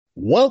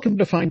Welcome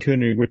to Fine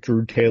Tuning with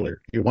Drew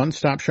Taylor, your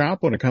one-stop shop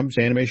when it comes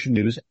to animation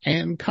news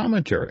and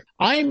commentary.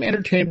 I'm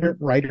entertainment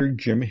writer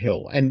Jim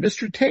Hill, and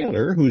Mr.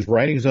 Taylor, whose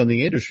writings on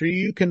the industry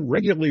you can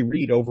regularly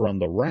read over on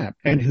The Wrap,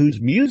 and whose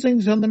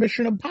musings on the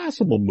Mission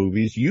Impossible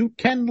movies you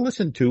can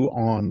listen to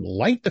on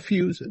Light the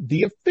Fuse,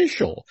 the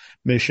official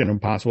Mission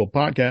Impossible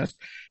podcast.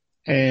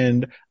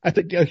 And I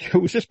think I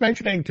was just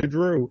mentioning to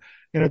Drew,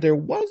 there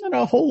wasn't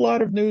a whole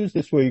lot of news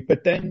this week,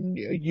 but then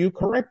you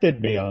corrected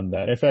me on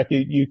that. In fact,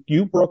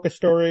 you broke a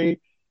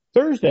story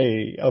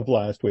Thursday of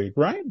last week,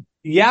 right?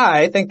 Yeah,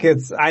 I think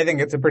it's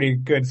a pretty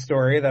good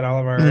story that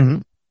all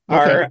of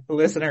our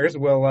listeners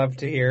will love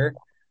to hear,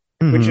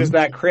 which is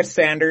that Chris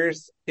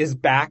Sanders is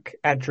back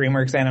at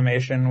DreamWorks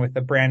Animation with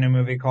a brand new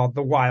movie called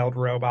The Wild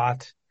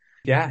Robot.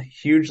 Yeah,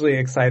 hugely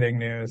exciting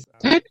news.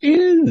 That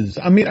is.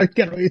 I mean,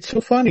 again, it's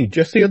so funny.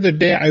 Just the other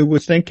day, I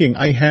was thinking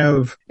I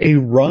have a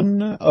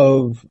run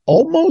of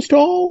almost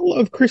all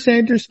of Chris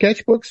Sanders'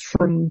 sketchbooks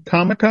from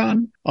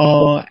Comic-Con.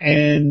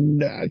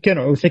 And again,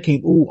 I was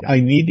thinking, ooh,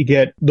 I need to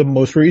get the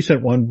most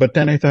recent one. But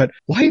then I thought,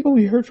 why haven't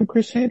we heard from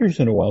Chris Sanders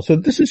in a while? So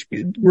this is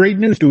great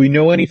news. Do we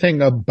know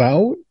anything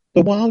about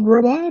The Wild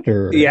Robot?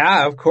 Or?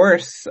 Yeah, of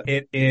course.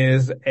 It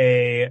is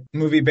a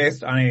movie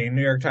based on a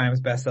New York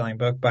Times bestselling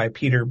book by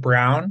Peter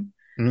Brown.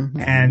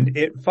 And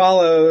it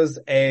follows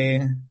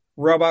a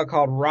robot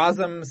called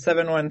Rosm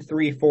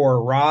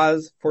 7134,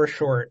 Roz for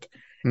short,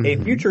 a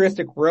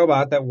futuristic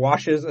robot that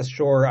washes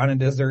ashore on a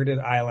deserted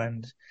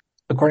island.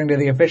 According to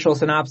the official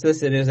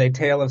synopsis, it is a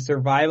tale of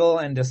survival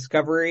and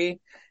discovery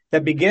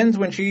that begins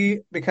when she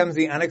becomes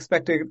the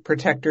unexpected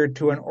protector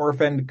to an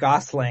orphaned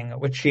gosling,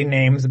 which she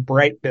names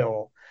Bright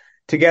Bill.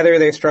 Together,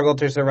 they struggle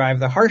to survive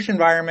the harsh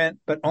environment,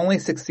 but only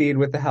succeed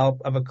with the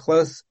help of a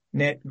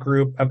close-knit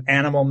group of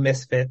animal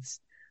misfits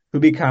who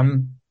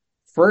become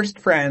first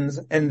friends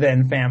and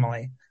then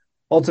family.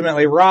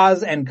 Ultimately,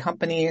 Roz and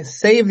company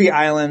save the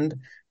island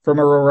from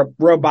a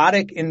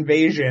robotic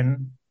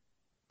invasion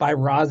by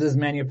Roz's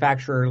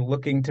manufacturer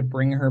looking to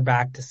bring her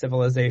back to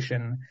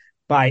civilization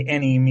by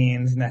any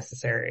means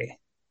necessary.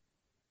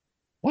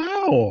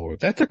 Wow,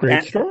 that's a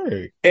great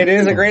story. It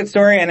is a great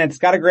story, and it's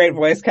got a great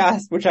voice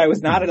cast, which I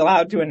was not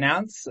allowed to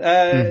announce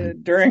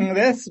during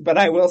this, but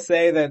I will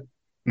say that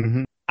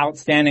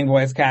outstanding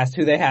voice cast,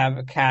 who they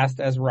have cast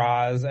as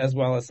Roz, as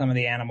well as some of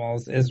the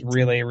animals, is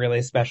really,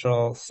 really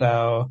special.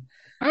 So,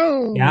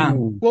 yeah.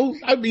 Well,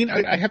 I mean,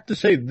 I have to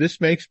say, this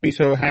makes me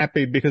so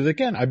happy because,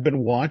 again, I've been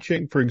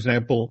watching, for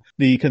example,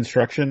 the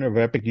construction of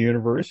Epic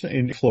Universe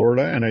in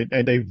Florida,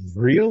 and they've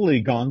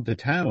really gone to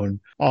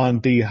town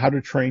on the How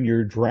to Train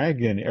Your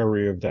Dragon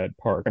area of that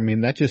park. I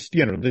mean, that just,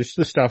 there's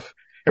the stuff.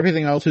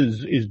 Everything else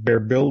is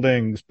bare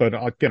buildings, but,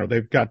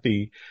 they've got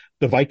the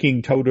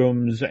Viking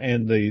totems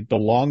and the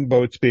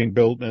longboats being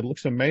built, and it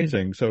looks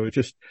amazing. So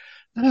it's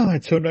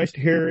so nice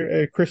to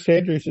hear Chris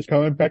Sanders is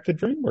coming back to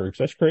DreamWorks.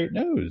 That's great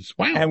news.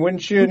 Wow. And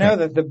wouldn't you know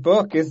that the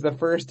book is the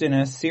first in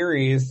a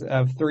series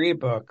of 3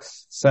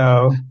 books.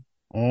 So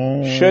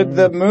should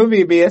the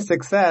movie be a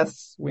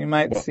success, we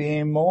might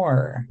see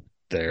more.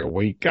 There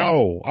we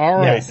go. All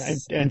right.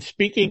 Yes. And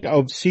speaking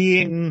of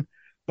seeing,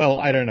 well,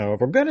 I don't know if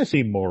we're going to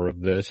see more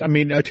of this. I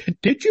mean,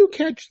 did you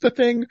catch the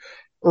thing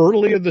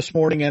earlier this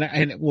morning?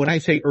 And when I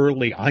say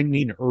early, I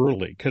mean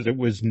early, because it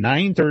was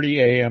 9:30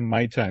 a.m.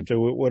 my time,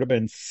 so it would have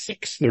been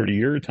 6:30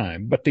 your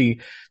time. But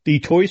the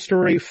Toy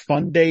Story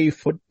Funday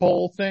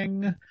Football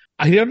thing,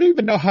 I don't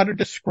even know how to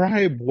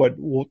describe what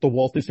the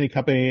Walt Disney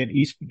Company and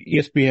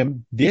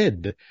ESPN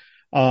did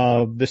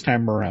this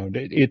time around.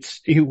 It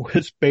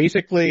was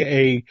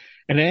basically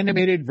an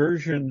animated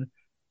version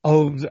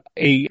of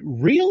a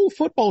real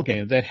football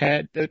game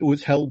that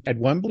was held at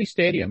Wembley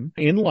Stadium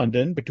in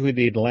London between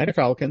the Atlanta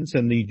Falcons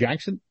and the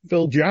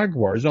Jacksonville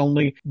Jaguars.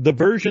 Only the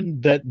version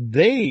that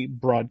they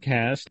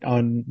broadcast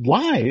on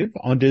live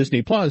on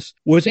Disney Plus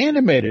was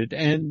animated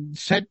and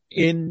set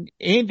in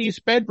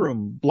Andy's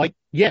bedroom. Like,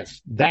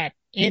 yes, that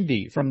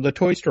Andy from the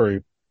Toy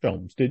Story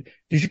films. Did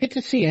you get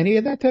to see any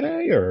of that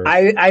today? Or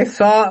I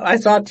saw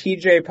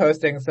TJ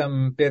posting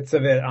some bits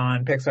of it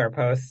on Pixar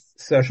Post's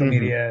social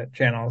media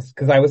channels,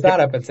 because I was not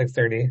up at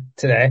 6:30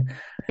 today.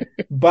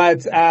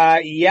 But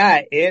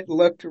yeah, it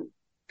looked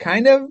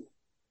kind of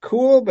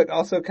cool, but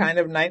also kind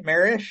of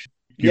nightmarish.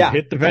 You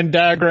hit the Venn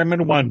diagram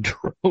in one,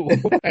 Drew.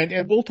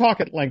 and we'll talk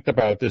at length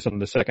about this in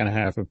the second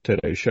half of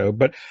today's show.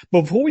 But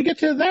before we get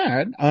to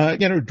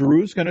that,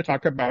 Drew's going to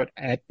talk about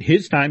at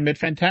his time at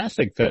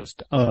Fantastic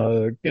Fest,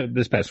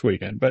 this past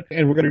weekend.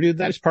 And we're going to do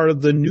that as part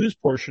of the news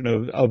portion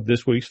of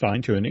this week's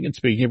Fine Tuning. And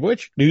speaking of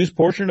which, news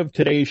portion of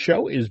today's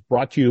show is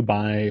brought to you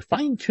by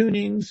Fine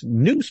Tuning's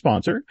new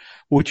sponsor,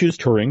 which is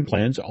Touring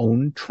Plan's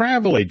own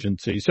travel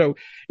agency. So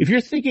if you're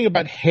thinking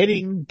about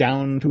heading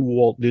down to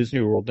Walt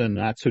Disney World in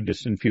the not so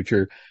distant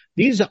future,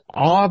 these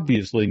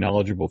obviously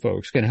knowledgeable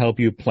folks can help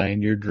you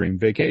plan your dream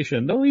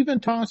vacation. They'll even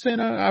toss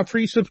in a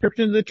free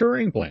subscription to the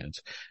touring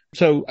plans.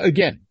 So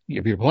again,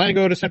 if you're planning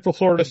to go to Central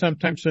Florida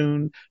sometime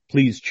soon,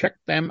 please check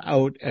them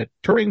out at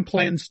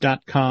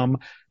touringplans.com.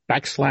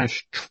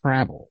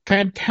 /travel.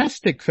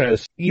 Fantastic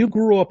Fest. You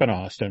grew up in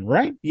Austin,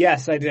 right?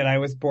 Yes, I did. I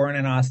was born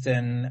in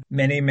Austin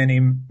many, many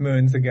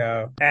moons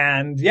ago.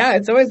 And yeah,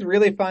 it's always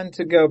really fun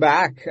to go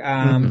back.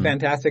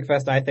 Fantastic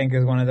Fest, I think,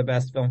 is one of the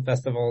best film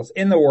festivals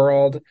in the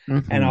world,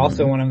 and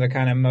also one of the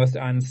kind of most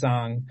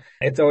unsung.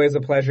 It's always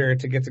a pleasure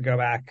to get to go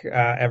back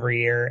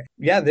every year.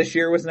 Yeah, this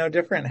year was no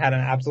different. Had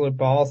an absolute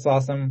ball, saw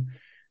some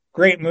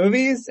great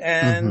movies,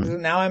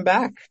 and now I'm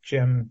back,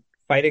 Jim,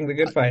 fighting the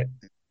good fight.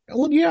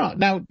 Well, yeah.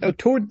 Now,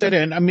 toward that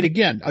end, I mean,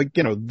 again,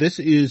 this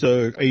is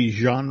a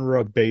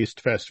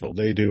genre-based festival.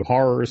 They do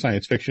horror,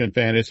 science fiction,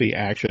 fantasy,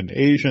 action,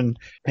 Asian,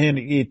 and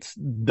it's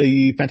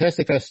the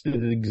Fantastic Fest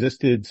that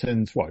existed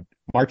since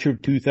March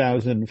of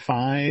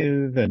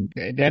 2005,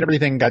 and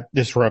everything got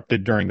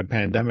disrupted during the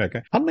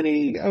pandemic. How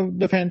many of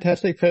the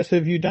Fantastic Fest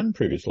have you done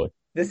previously?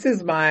 This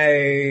is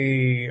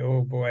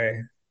oh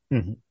boy.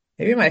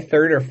 Maybe my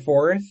third or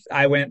fourth.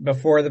 I went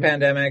before the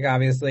pandemic,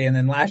 obviously, and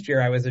then last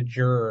year I was a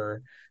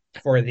juror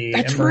for the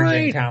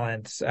emerging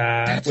talent,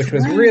 which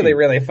was really,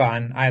 really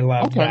fun. I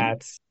loved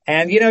that.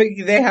 And,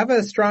 they have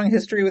a strong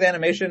history with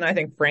animation. I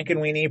think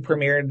Frankenweenie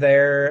premiered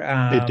there.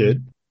 It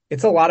did.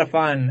 It's a lot of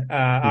fun.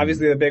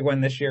 Obviously the big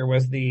one this year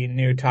was the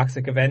new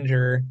Toxic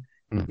Avenger.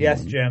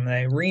 Yes, Jim,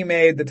 they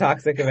remade the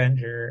Toxic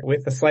Avenger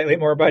with a slightly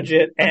more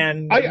budget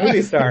and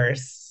movie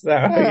stars. So,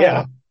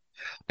 yeah.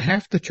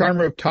 Half the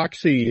charm of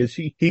Toxie is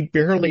he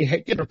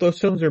barely, those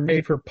films are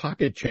made for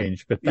pocket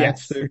change, but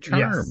that's their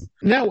charm. Yes.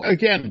 Now,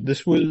 again,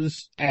 this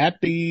was at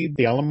the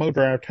Alamo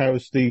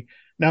Drafthouse,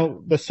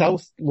 the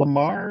South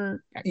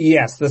Lamar.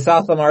 Yes, the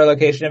South Lamar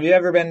location. Have you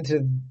ever been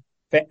to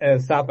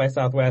South by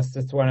Southwest?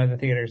 It's one of the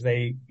theaters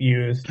they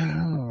used.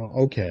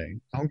 Oh, okay.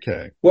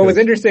 What was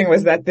interesting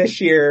was that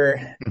this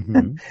year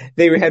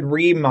they had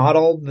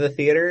remodeled the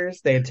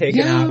theaters. They had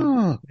taken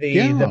out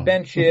the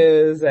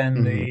benches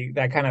and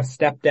that kind of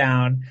step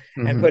down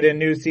and put in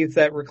new seats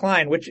that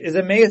recline, which is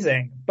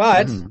amazing.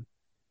 But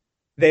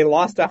they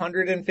lost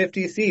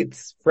 150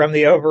 seats from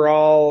the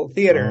overall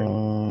theater.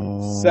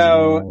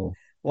 So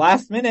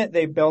last minute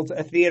they built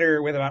a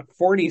theater with about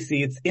 40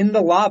 seats in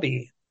the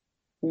lobby.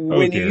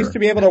 When you used to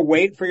be able to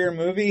wait for your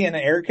movie in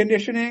air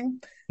conditioning,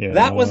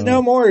 that was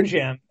no more,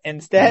 Jim.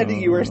 Instead,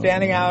 you were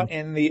standing out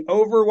in the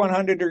over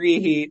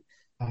 100-degree heat,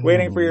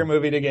 waiting for your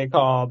movie to get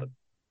called.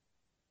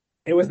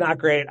 It was not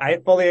great. I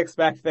fully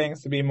expect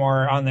things to be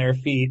more on their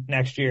feet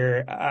next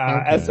year.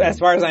 As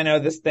far as I know,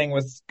 this thing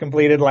was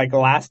completed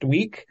last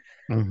week.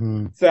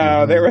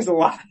 So there was a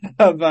lot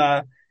of,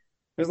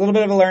 there's a little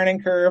bit of a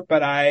learning curve,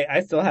 but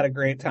I still had a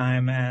great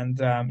time.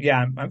 And,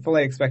 I'm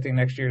fully expecting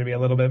next year to be a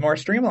little bit more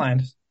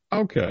streamlined.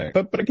 Okay.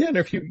 But again,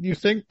 if you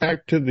think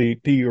back to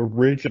the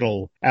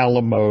original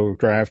Alamo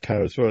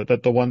Drafthouse, or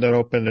the one that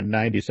opened in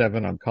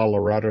 97 on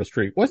Colorado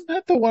Street, wasn't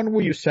that the one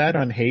where you sat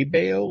on hay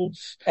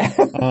bales?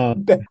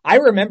 I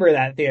remember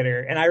that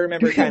theater, and I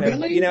remember kind of,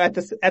 really? at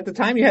the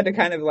time you had to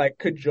kind of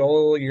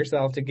cajole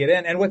yourself to get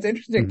in. And what's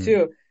interesting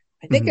too,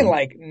 I think in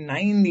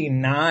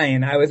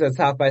 99, I was at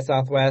South by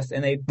Southwest,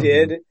 and they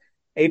did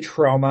a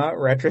trauma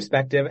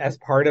retrospective as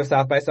part of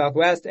South by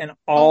Southwest, and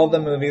all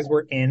the movies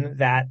were in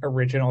that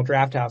original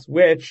Drafthouse,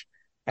 which,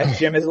 as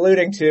Jim is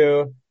alluding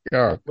to,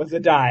 was a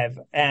dive.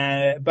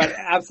 But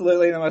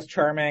absolutely the most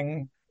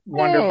charming,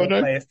 wonderful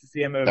place to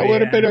see a movie. That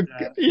would have been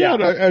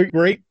a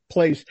great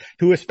place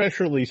to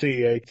especially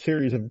see a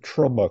series of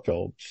trauma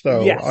films.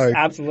 So yes,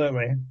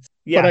 absolutely.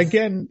 Yes. But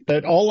again,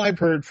 that all I've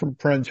heard from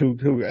friends who,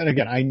 and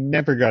again, I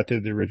never got to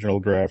the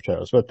original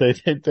Drafthouse, but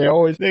they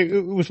always,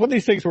 it was one of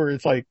these things where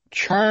it's like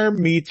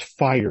charm meets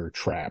fire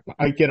trap.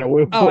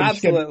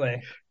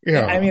 Absolutely.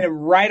 I mean,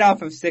 right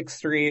off of 6th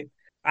Street,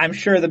 I'm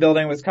sure the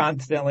building was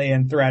constantly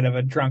in threat of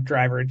a drunk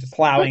driver just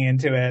plowing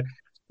into it.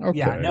 Okay.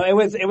 Yeah, no, it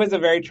was a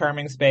very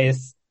charming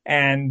space.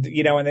 And,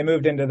 when they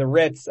moved into the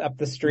Ritz up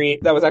the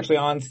street, that was actually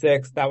on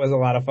 6th. That was a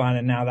lot of fun.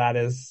 And now that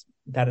is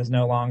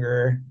no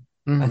longer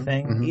a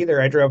thing either.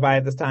 I drove by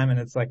it this time, and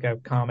it's like a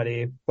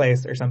comedy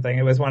place or something.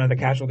 It was one of the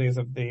casualties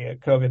of the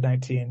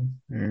COVID-19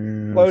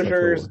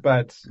 closures,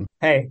 but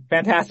hey,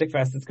 Fantastic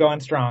Fest, it's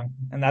going strong,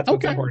 and that's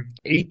what's important.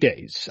 8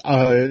 days.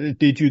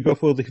 Did you go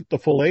for the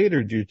full 8,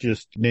 or did you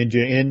just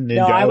ninja in, ninja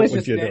out? No, I was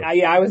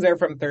I was there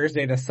from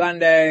Thursday to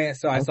Sunday,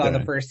 so I saw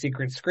the first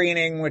secret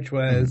screening, which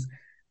was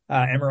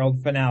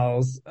Emerald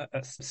Fennell's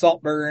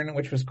Saltburn,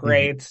 which was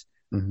great.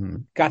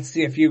 Got to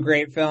see a few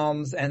great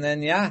films, and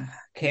then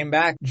came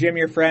back. Jim,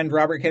 your friend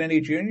Robert Kennedy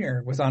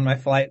Jr. was on my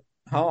flight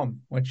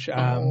home, which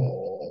okay.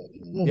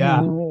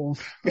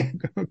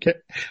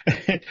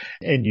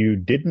 And you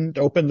didn't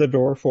open the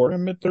door for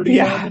him at 35?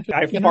 Yeah,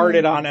 I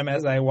farted on him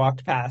as I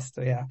walked past.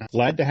 So yeah.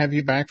 Glad to have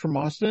you back from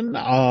Austin.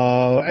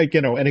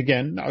 And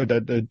again, I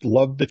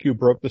love that you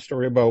broke the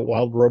story about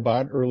Wild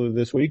Robot earlier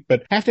this week,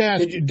 but have to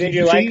ask, did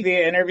you like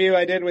the interview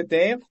I did with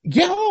Dave?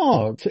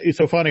 Yeah. It's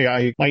so funny.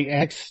 My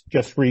ex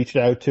just reached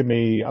out to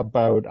me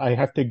about, I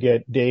have to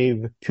get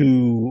Dave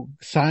to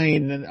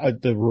sign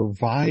the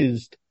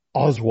revised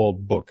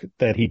Oswald book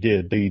that he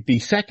did, the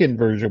second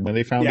version when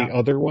they found the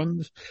other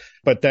ones.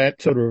 But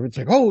that sort of, it's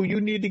like, oh,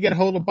 you need to get a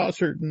hold of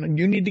Bossert and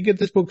you need to get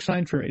this book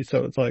signed for me.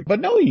 So it's like, but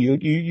no,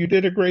 you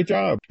did a great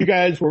job. You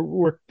guys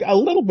were a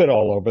little bit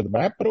all over the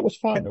map, but it was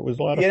fun. It was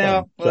a lot of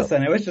fun.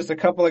 Listen, it was just a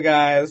couple of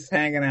guys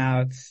hanging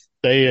out.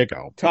 There you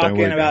go.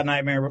 Talking about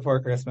Nightmare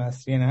Before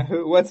Christmas.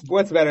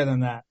 What's better than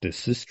that?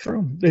 This is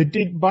true.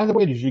 By the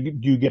way, did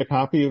you get a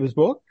copy of his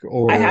book?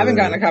 Or I haven't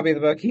gotten a copy of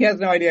the book. He has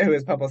no idea who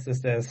his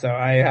publicist is, so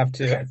I have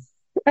to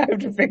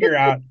figure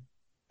out.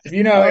 If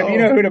you know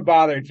who to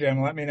bother,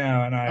 Jim, let me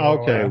know and I will.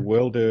 Okay,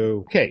 will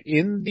do. Okay,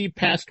 in the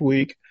past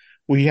week,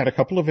 we had a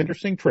couple of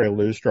interesting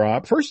trailers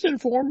drop. First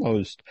and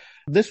foremost,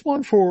 this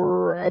one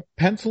for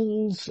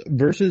Pencils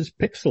versus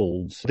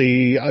Pixels,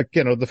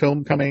 the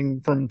film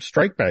coming from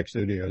Strike Back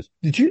Studios.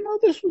 Did you know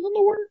this was in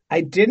the works?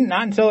 I didn't,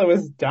 not until it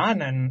was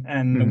done,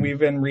 and we've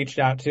been reached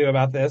out to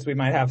about this. We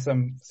might have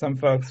some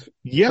folks.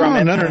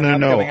 Yeah,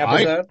 no.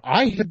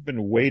 I have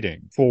been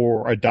waiting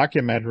for a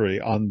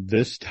documentary on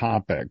this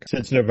topic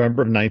since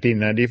November of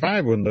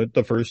 1995 when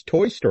the first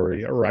Toy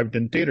Story arrived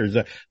in theaters.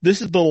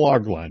 This is the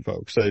logline,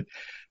 folks.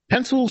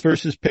 Pencils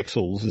versus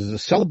Pixels is a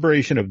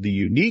celebration of the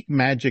unique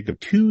magic of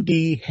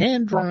 2D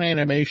hand-drawn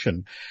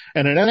animation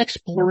and an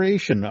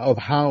exploration of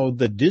how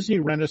the Disney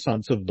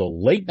Renaissance of the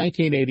late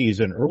 1980s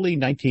and early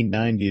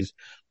 1990s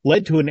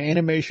led to an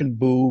animation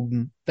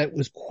boom that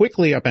was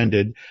quickly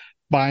upended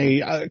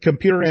by a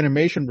computer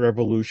animation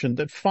revolution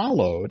that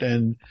followed.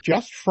 And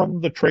just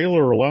from the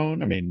trailer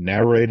alone,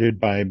 narrated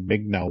by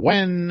Ming-Na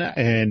Wen,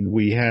 and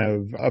we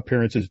have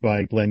appearances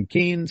by Glenn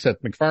Keane,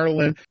 Seth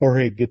MacFarlane,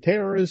 Jorge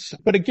Gutierrez.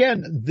 But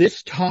again,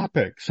 this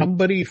topic,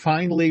 somebody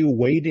finally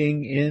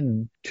wading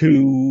in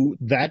to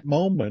that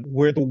moment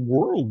where the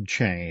world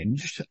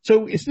changed.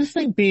 So is this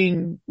thing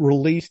being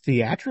released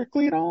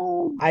theatrically at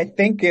all? I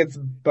think it's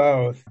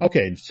both.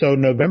 Okay, so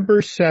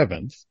November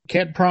 7th.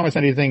 Can't promise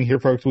anything here,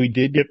 folks. We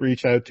did get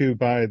reached out to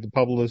by the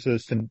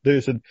publicist, and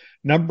there's a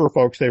number of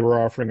folks they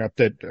were offering up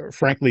that,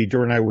 frankly,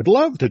 Drew and I would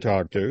love to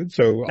talk to.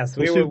 So yes,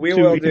 we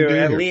will do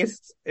at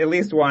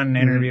least one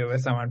interview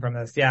with someone from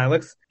this. Yeah, it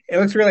looks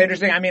really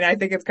interesting. I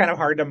think it's kind of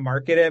hard to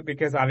market it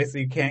because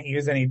obviously you can't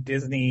use any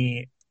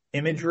Disney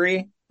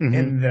imagery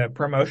in the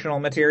promotional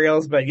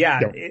materials. But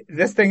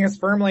this thing is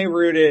firmly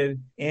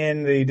rooted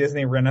in the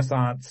Disney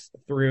Renaissance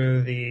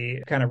through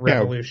the kind of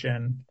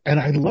revolution. And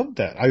I love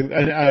that.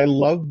 I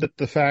love that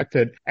the fact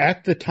that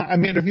at the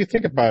time, if you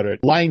think about it,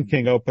 Lion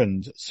King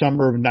opened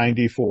summer of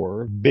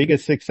 94,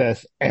 biggest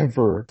success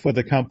ever for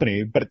the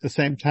company. But at the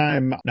same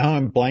time, now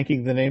I'm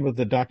blanking the name of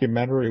the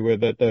documentary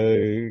with it,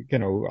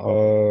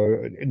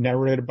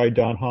 narrated by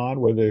Don Hahn,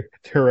 where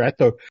they're at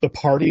the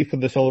party for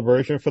the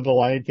celebration for the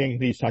Lion King.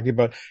 And he's talking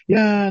about,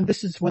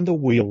 this is when the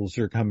wheels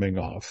are coming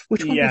off.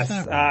 Which one is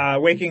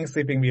that? Waking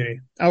Sleeping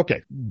Beauty.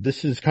 Okay.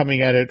 This is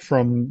coming at it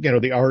from,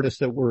 the artists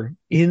that were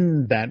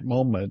in that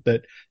moment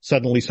that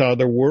suddenly saw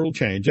their world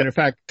change. And in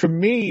fact, for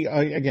me,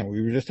 again,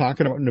 we were just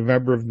talking about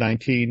November of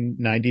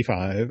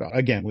 1995,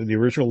 again, with the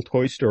original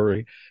Toy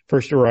Story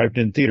first arrived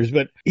in theaters,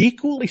 but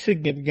equally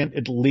significant,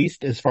 at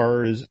least as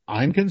far as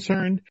I'm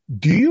concerned.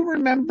 Do you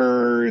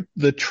remember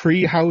the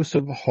Treehouse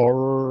of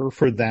Horror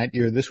for that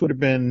year? This would have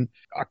been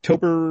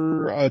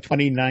October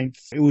 29th.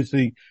 It was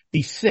the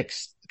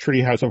sixth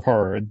Treehouse of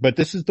Horror, but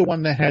this is the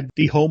one that had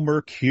the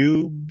Homer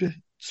cubed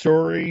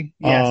story.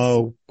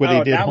 Yes. Where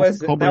they did that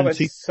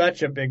was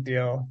such a big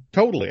deal.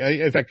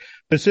 Totally. In fact,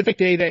 Pacific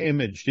Data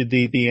Image did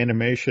the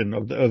animation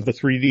of the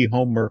 3D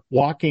Homer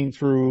walking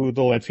through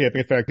the landscape.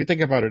 In fact, you think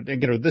about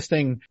it, this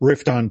thing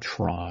riffed on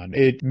Tron.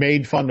 It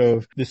made fun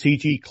of the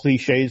CG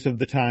cliches of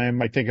the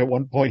time. I think at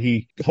one point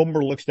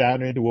Homer looks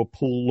down into a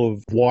pool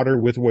of water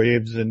with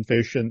waves and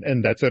fish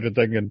and that sort of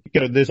thing. And,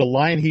 there's a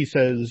line he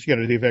says,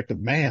 to the effect of,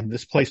 man,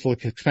 this place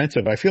looks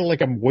expensive. I feel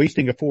like I'm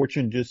wasting a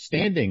fortune just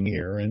standing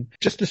here. And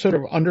just to sort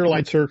of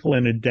underline, circle,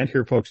 and indent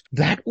here, folks,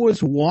 that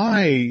was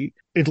why,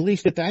 at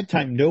least at that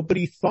time,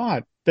 nobody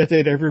thought that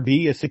there'd ever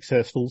be a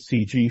successful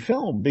CG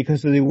film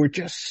because they were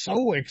just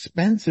so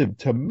expensive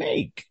to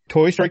make.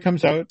 Toy Story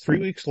comes out 3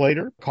 weeks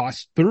later,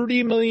 costs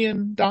 $30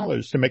 million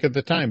to make at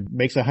the time,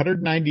 makes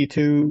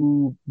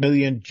 $192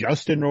 million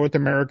just in North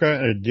America,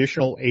 an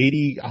additional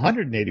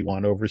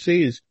 181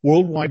 overseas,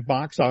 worldwide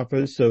box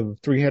office of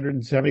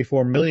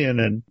 $374 million.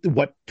 And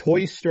what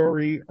Toy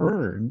Story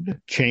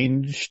earned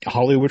changed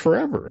Hollywood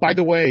forever. By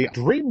the way,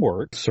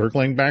 DreamWorks,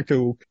 circling back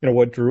to,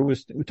 what Drew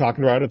was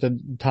talking about at the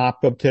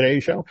top of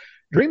today's show,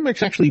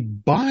 DreamWorks actually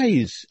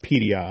buys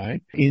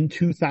PDI in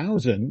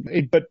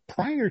 2000, but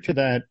prior to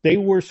that, they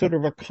were sort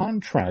of a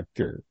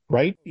contractor,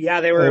 right?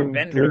 Yeah, they were a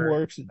vendor.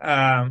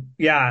 DreamWorks.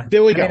 Yeah.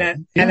 There we go.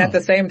 And at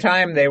the same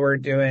time, they were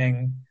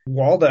doing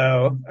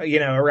Waldo,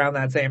 around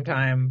that same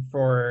time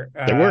for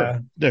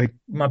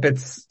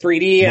Muppets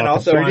 3D and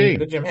also 3D. On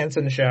the Jim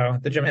Henson Show,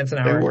 the Jim Henson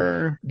Hour. They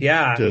were.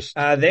 Yeah.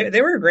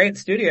 They were a great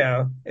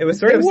studio. It was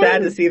sort of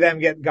sad to see them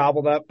get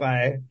gobbled up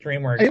by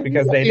DreamWorks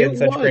because they did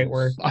such great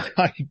work.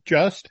 I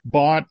just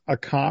bought a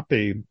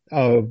copy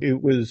of, it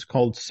was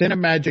called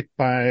Cinemagic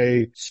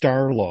by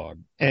Starlog.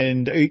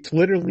 And it's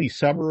literally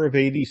summer of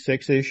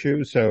 86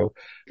 issue. So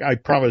I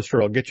promised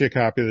her I'll get you a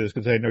copy of this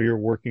because I know you're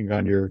working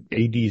on your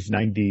 80s,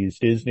 90s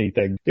Disney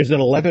thing. There's an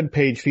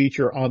 11-page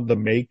feature on the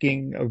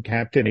making of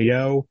Captain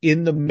EO.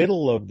 In the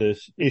middle of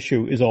this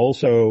issue is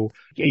also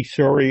a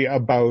story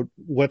about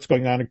what's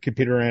going on in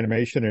computer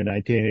animation in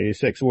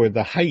 1986, where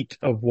the height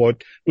of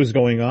what was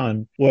going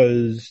on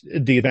was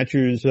the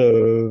adventures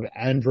of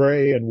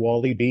Andre and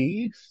Wally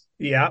B.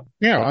 Yeah.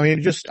 Yeah, I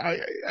mean,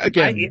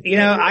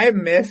 I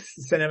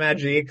miss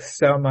Cinemagique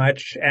so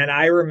much. And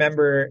I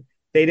remember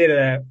they did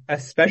a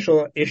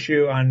special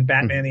issue on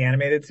Batman the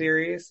Animated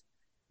Series.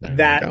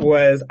 That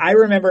was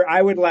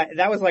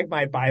like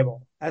my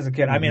Bible as a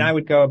kid. I mean, I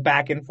would go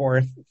back and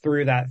forth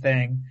through that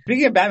thing.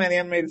 Speaking of Batman the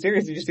Animated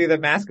Series, did you see that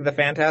Mask of the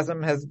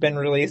Phantasm has been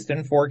released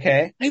in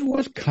 4K? I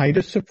was kind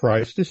of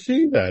surprised to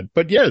see that.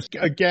 But yes,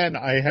 again,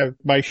 I have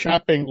my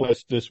shopping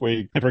list this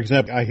week. For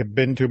example, I have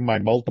been to my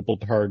multiple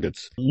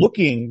Targets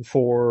looking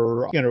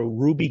for,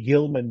 Ruby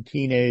Gillman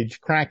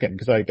Teenage Kraken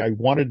because I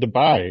wanted to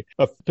buy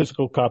a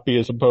physical copy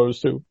as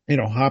opposed to,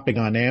 hopping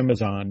on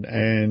Amazon,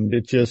 and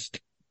it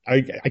just,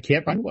 I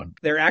can't find one.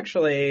 They're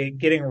actually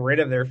getting rid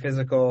of their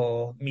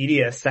physical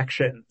media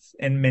sections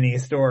in many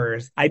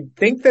stores. I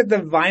think that the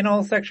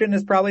vinyl section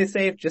is probably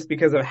safe just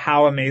because of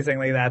how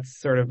amazingly that's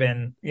sort of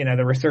been,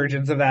 the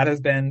resurgence of that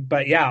has been.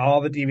 But yeah,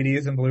 all the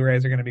DVDs and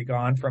Blu-rays are going to be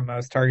gone from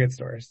most Target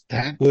stores.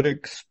 That would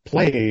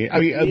explain,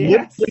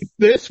 literally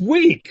this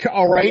week,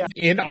 all right,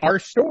 in our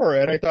store.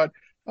 And I thought,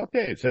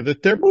 okay, so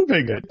that they're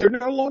moving it. They're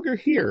no longer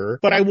here,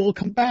 but I will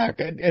come back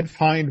and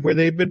find where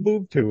they've been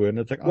moved to. And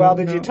it's like,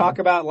 did you talk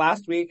about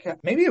last week?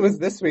 Maybe it was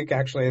this week,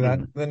 actually, that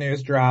the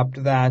news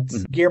dropped that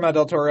Guillermo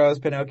del Toro's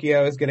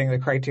Pinocchio is getting the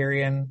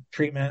Criterion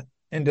treatment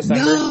in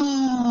December.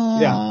 No!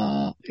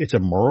 Yeah. It's a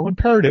moral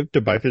imperative to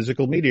buy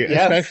physical media,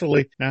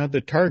 especially now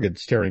that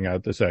Target's tearing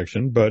out the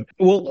section. But,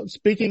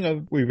 speaking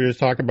of, we were just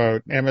talking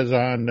about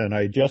Amazon, and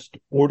I just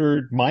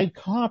ordered my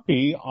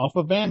copy off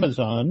of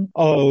Amazon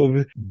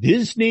of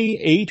Disney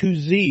A to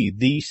Z,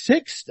 the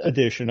 6th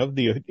edition of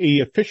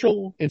the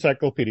official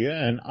encyclopedia,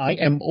 and I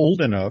am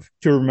old enough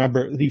to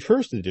remember the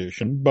first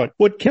edition. But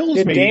what kills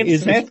me Dave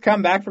is... Dave Smith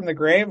come back from the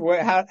grave?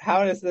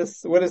 How is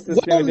this, what is this?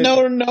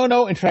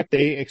 No. In fact,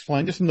 they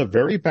explained this in the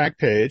very back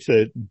page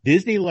that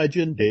Disney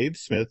legend Dave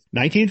Smith,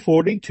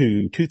 1940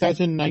 to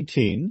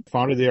 2019,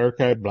 founder of the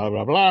archive, blah,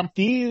 blah, blah.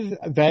 Steve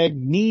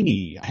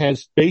Vagnini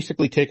has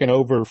basically taken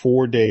over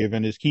for Dave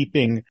and is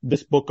keeping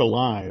this book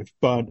alive.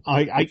 But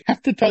I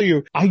have to tell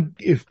you,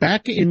 if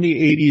back in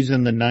the 80s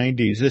and the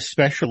 90s,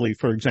 especially,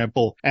 for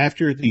example,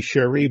 after the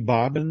Sherry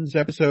Bobbins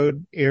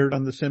episode aired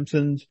on The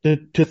Simpsons,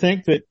 to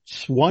think that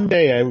one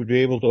day I would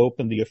be able to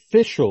open the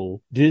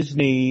official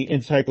Disney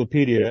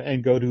encyclopedia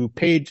and go to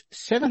page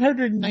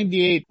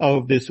 798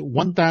 of this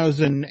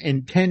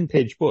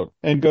 1,010-page book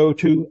and go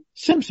to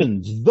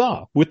Simpsons,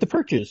 with the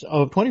purchase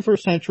of 21st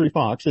Century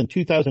Fox in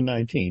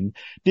 2019,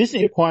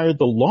 Disney acquired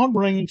the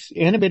long-range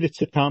animated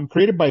sitcom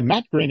created by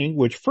Matt Groening,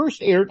 which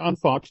first aired on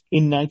Fox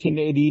in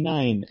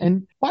 1989.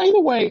 And by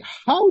the way,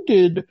 how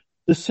did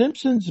The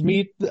Simpsons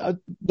meet the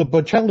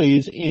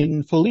Bocellis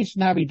in Feliz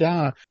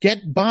Navidad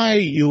get by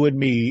you and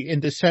me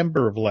in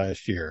December of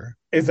last year?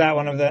 Is that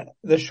one of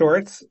the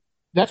shorts?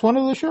 That's one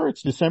of the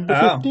shorts, December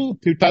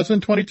 15th,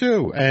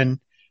 2022. And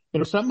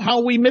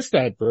somehow we missed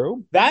that,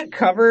 Drew. That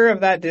cover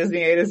of that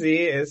Disney A to Z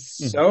is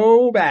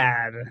so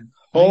bad.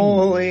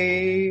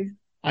 Holy.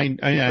 I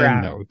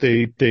know.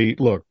 They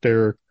look,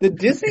 they're the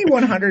Disney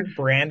 100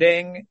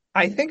 branding.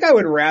 I think I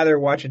would rather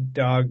watch a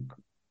dog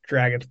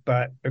drag its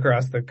butt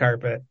across the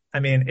carpet. I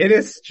mean,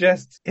 it's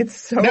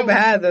so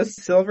bad, those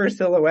silver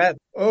silhouettes.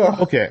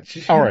 Oh. Okay.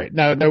 All right.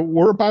 Now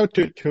we're about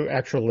to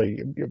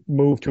actually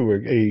move to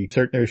a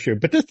certain issue,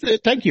 but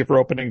thank you for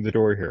opening the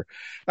door here.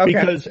 Okay.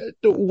 Because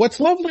what's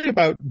lovely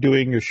about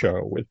doing a show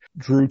with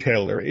Drew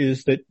Taylor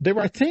is that there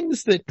are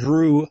things that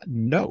Drew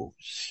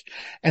knows,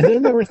 and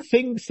then there are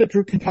things that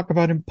Drew can talk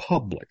about in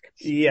public.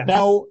 Yes.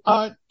 Now,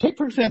 take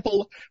for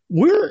example,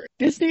 we're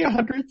Disney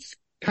 100's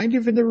kind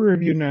of in the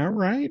review now,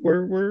 right?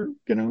 We're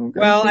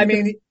Well, I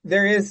mean,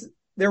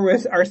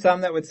 are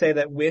some that would say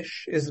that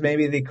Wish is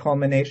maybe the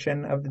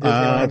culmination of the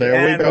Disneyland.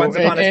 There we go. Once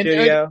Upon a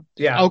Studio.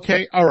 Yeah.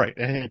 Okay. All right.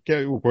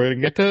 We're going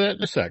to get to that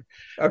in a sec.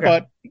 Okay.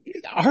 But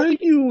are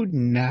you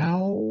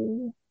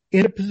now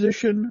in a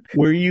position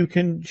where you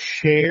can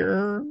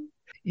share?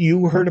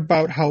 You heard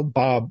about how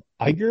Bob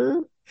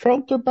Iger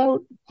felt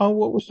about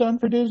what was done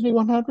for Disney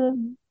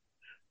 100?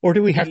 Or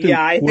do we have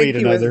to wait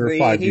another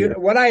 5 years?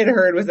 What I had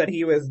heard was that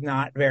he was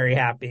not very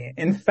happy.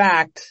 In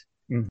fact,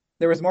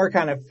 there was more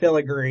kind of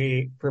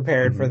filigree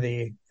prepared for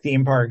the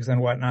theme parks and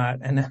whatnot.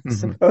 And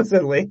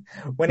supposedly,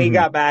 when he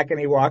got back and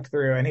he walked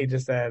through and he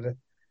just said,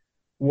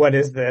 "What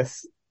is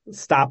this?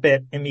 Stop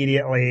it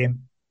immediately."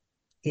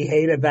 He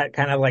hated that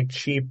kind of like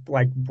cheap,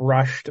 like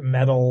brushed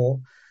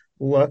metal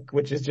look,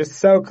 which is just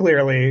so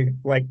clearly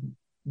like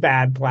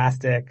bad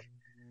plastic.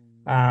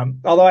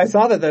 Although I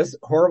saw that those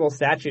horrible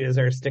statues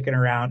are sticking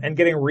around and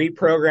getting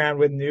reprogrammed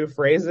with new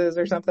phrases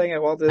or something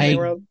at Walt Disney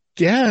World.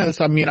 Yes,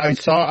 I mean, I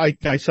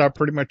saw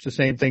pretty much the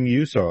same thing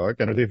you saw,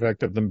 kind of the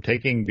effect of them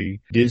taking the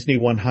Disney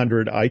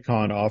 100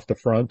 icon off the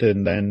front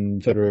and then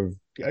sort of,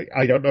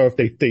 I don't know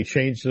if they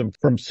changed them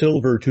from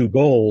silver to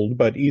gold,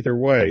 but either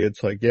way,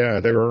 it's like, yeah,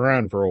 they were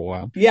around for a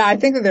while. Yeah, I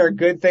think that there are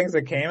good things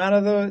that came out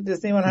of the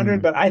Disney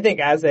 100, but I think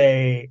as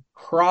a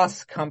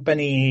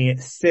cross-company,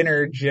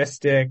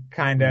 synergistic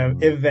kind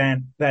of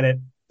event that it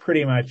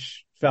pretty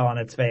much fell on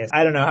its face.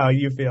 I don't know how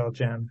you feel,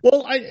 Jim.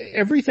 Well,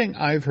 everything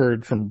I've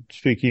heard from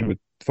speaking with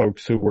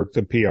folks who work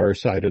the PR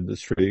side of the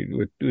street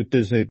with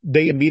Disney,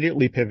 they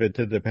immediately pivot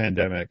to the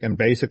pandemic and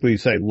basically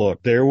say,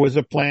 look, there was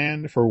a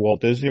plan for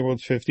Walt Disney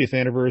World's 50th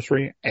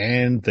anniversary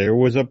and there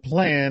was a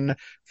plan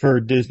for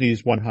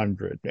Disney's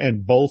 100.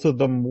 And both of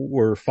them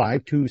were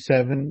 5 to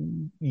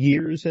 7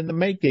 years in the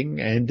making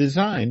and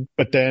design.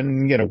 But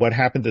then, what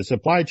happened to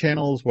supply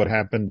channels, what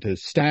happened to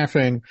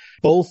staffing,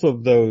 both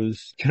of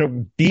those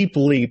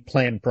deeply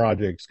planned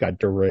projects got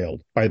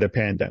derailed by the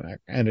pandemic.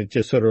 And it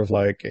just sort of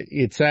like,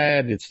 it's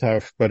sad, it's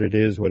tough, but it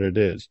is what it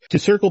is. To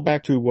circle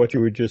back to what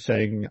you were just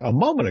saying a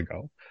moment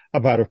ago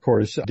about, of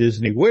course,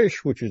 Disney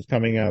Wish, which is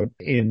coming out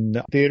in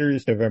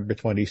theaters November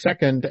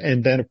 22nd.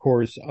 And then, of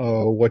course,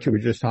 what you were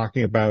just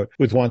talking about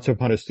with Once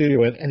Upon a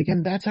Studio. And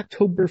again, that's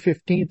October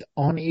 15th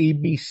on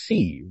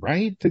ABC,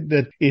 right?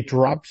 That it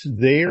drops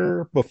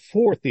there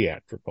before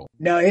theatrical.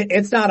 No,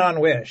 it's not on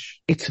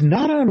Wish. It's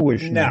not on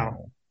Wish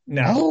now.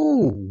 No.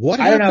 Oh, what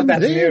I don't know if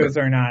that's there? news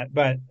or not,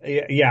 but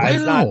yeah, Wow.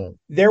 It's not.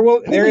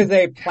 There is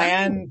a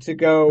plan to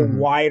go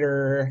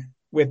wider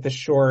with the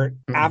short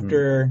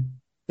after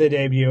the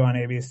debut on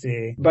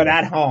ABC, but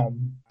at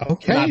home.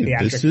 Okay, not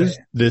theatrically.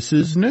 this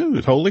is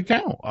news. Holy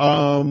cow.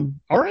 All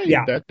right.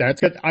 Yeah.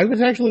 That's good. I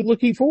was actually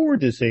looking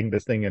forward to seeing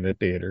this thing in a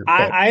theater.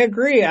 I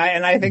agree.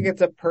 And I think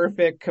it's a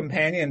perfect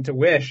companion to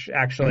Wish,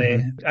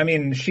 actually. I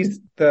mean, she's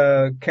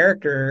the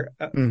character,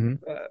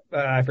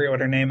 I forget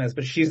what her name is,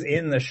 but she's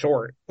in the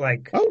short.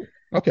 Oh,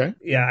 okay.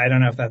 Yeah, I don't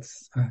know if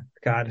that's,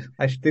 God,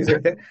 I'm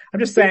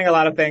just saying a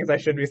lot of things I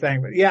shouldn't be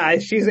saying, but yeah,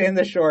 she's in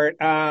the short.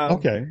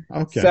 Okay.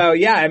 So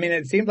yeah, I mean,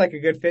 it seemed like a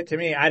good fit to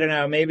me. I don't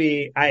know,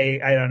 maybe, I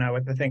don't know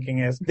what the thinking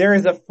is. There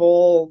is a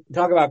full,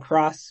 talk about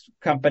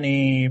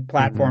cross-company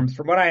platforms.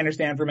 From what I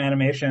understand from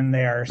animation,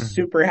 they are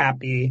super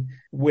happy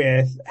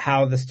with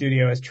how the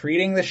studio is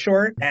treating the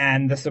short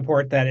and the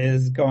support that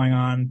is going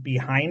on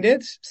behind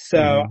it.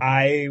 So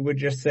I would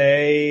just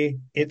say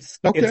it's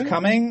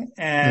coming,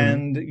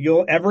 and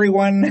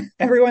everyone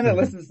that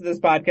listens to this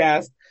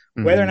podcast,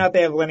 whether or not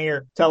they have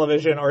linear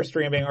television or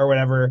streaming or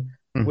whatever,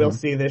 will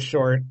see this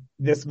short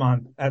this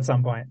month at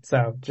some point.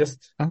 So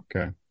just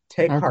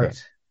take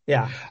heart.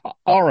 Yeah.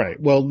 All right.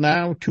 Well,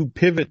 now to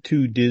pivot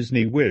to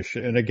Disney Wish.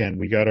 And again,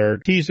 we got our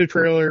teaser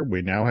trailer.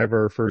 We now have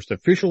our first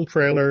official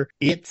trailer.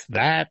 It's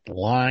that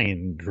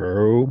line,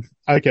 Drew.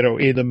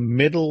 In the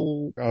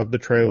middle of the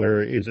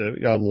trailer is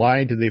a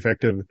line to the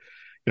effect of,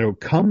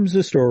 comes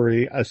a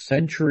story, a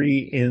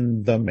century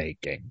in the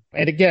making.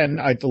 And again,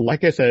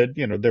 like I said,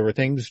 there were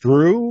things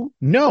Drew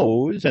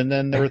knows, and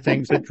then there are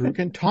things that Drew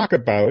can talk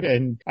about.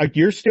 And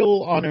you're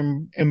still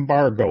on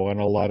embargo on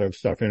a lot of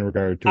stuff in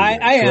regard to I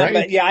am, right?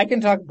 But yeah, I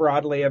can talk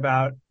broadly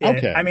about it.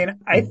 Okay. I mean,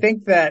 I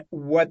think that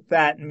what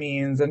that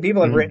means, and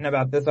people have written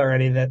about this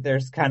already, that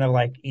there's kind of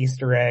like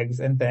Easter eggs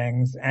and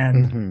things.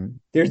 And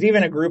there's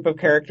even a group of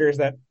characters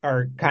that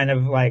are kind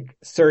of like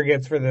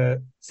surrogates for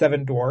the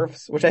Seven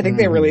Dwarfs, which I think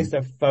they released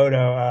a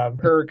photo of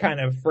her kind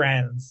of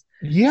friends.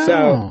 Yeah.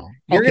 So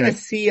you're going to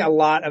see a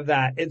lot of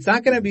that. It's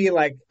not going to be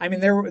like, I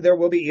mean, there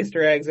will be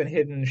Easter eggs and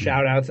hidden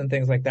shout outs and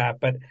things like that,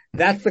 but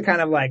that's the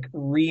kind of like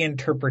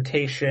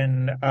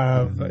reinterpretation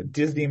of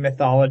Disney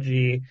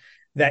mythology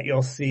that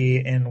you'll see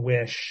in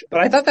Wish.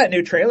 But I thought that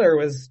new trailer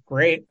was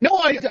great. No,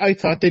 I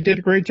thought they did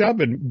a great job.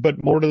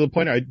 But more to the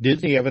point,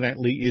 Disney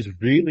evidently is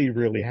really,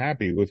 really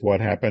happy with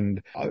what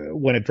happened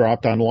when it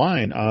dropped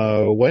online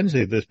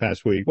Wednesday this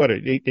past week.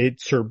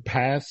 It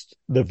surpassed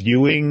the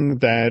viewing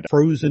that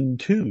Frozen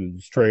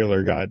 2's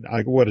trailer got.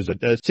 What is it?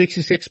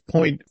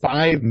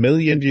 66.5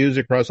 million views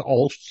across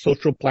all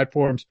social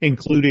platforms,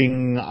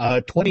 including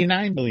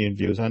 29 million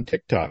views on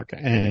TikTok.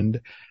 And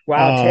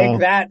wow,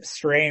 take that,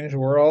 strange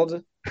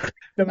world.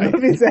 The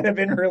movies that have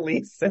been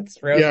released since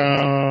Frozen.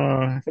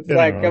 Yeah. It's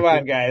like, come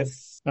on,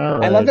 guys.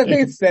 Right. I love that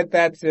they sent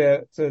that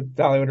to The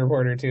Hollywood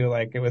Reporter too,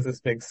 like it was this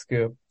big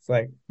scoop. It's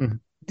like,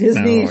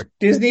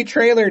 Disney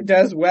trailer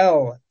does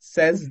well,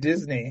 says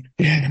Disney.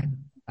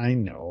 I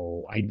know.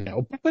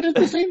 But at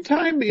the same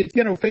time,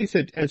 face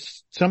it,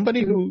 as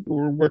somebody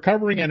we're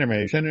covering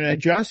animation, and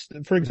just,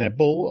 for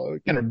example,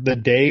 the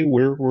day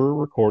we're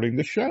recording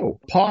the show,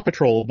 Paw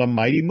Patrol, the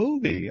mighty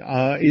movie,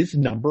 is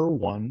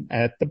 #1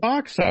 at the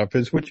box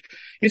office, which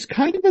is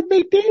kind of a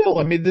big deal.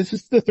 I mean, this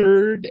is the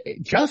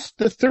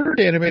third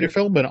animated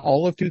film in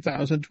all of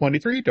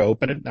 2023 to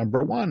open at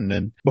 #1.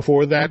 And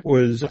before that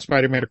was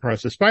Spider-Man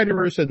Across the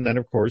Spider-Verse, and then,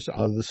 of course,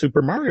 the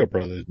Super Mario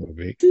Brothers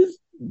movie.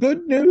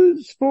 Good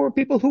news for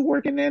people who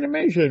work in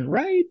animation,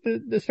 right?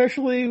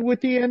 Especially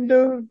with the end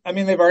of... I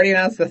mean, they've already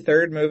announced the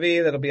third movie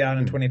that'll be out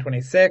in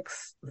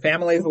 2026.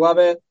 Families love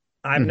it.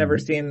 I've never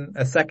seen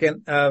a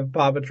second of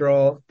Paw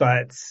Patrol,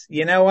 but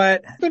you know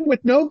what? Even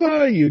with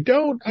Nova, you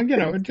don't,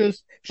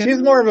 just. She's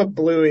more of a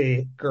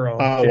bluey girl,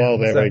 Oh, well,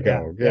 Jim. there So we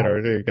go.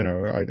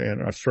 yeah.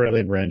 An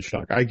Australian wren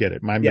shark. I get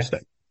it. My Yes.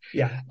 mistake.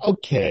 Yeah.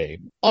 Okay.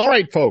 All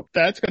right, folks.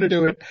 That's going to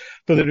do it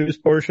for the news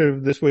portion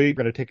of this week.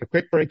 We're going to take a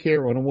quick break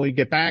here. When we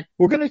get back,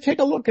 we're going to take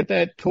a look at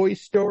that Toy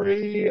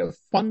Story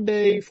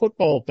Funday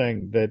Football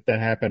thing that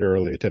happened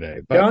earlier today.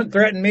 Don't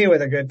threaten me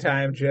with a good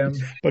time, Jim.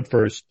 But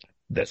first,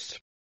 this.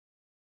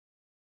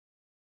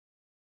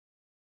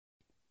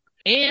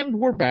 And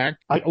we're back.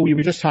 We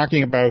were just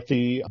talking about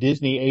the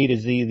Disney A to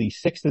Z, the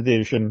 6th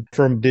edition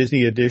from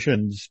Disney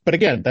Editions. But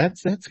again,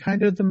 that's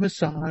kind of the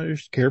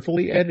massaged,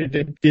 carefully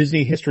edited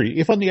Disney history.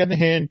 If on the other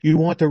hand, you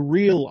want the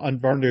real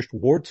unvarnished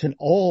warts and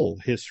all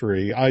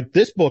history,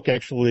 this book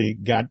actually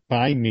got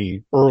by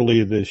me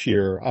early this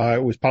year.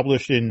 It was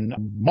published in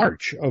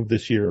March of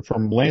this year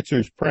from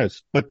Lancers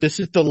Press. But this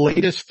is the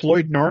latest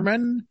Floyd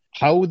Norman.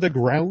 How the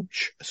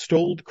Grouch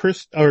Stole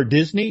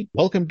Disney.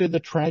 Welcome to the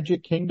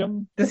Tragic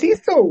Kingdom. Does he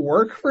still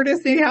work for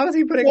Disney? How is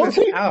he putting this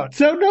out?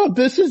 So no,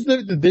 this is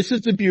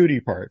the beauty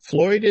part.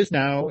 Floyd is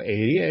now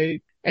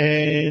 88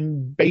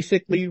 and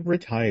basically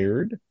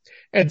retired.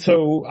 And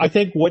so I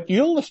think what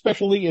you'll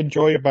especially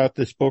enjoy about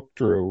this book,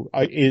 Drew,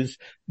 is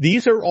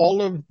these are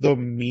all of the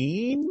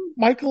mean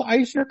Michael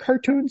Eisner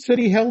cartoons that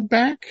he held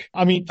back.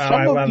 I mean,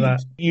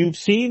 you've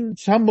seen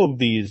some of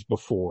these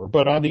before,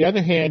 but on the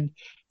other hand,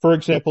 for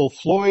example,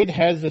 Floyd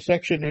has a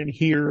section in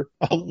here,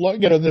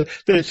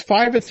 there's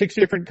 5 or 6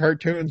 different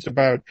cartoons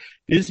about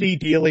Disney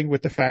dealing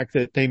with the fact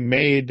that they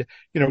made,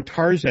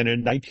 Tarzan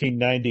in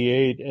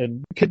 1998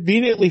 and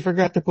conveniently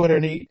forgot to put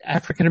any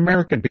African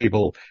American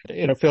people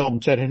in a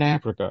film set in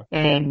Africa.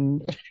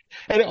 And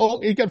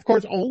of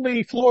course,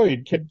 only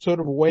Floyd can sort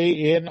of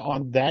weigh in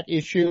on that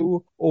issue,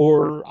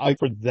 or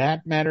for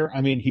that matter, I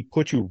mean, he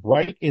puts you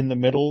right in the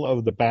middle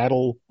of the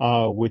battle,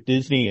 with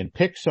Disney and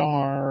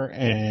Pixar.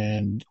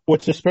 And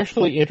what's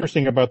especially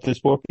interesting about this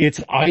book, it's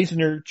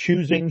Eisner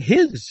choosing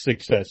his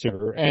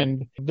successor.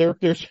 And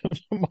there's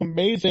some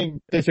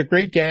there's a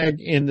great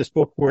gag in this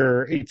book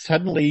where it's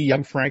suddenly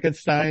Young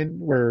Frankenstein,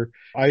 where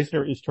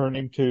Eisner is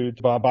turning to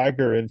Bob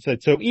Iger and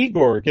said, "So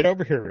Igor, get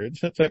over here."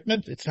 It's like, no,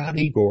 it's not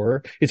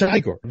Igor. It's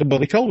Igor. Well,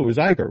 they told it was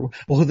Igor.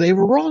 Well, they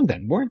were wrong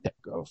then, weren't they?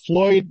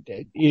 Floyd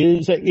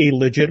is a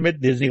legitimate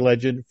Disney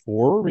legend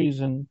for a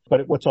reason.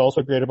 But what's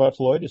also great about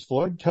Floyd is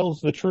Floyd tells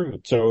the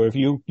truth. So if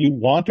you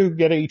want to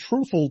get a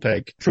truthful,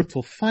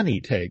 funny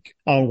take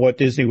on what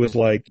Disney was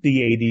like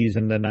the 80s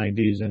and the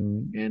 90s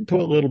and to a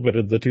little bit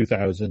of the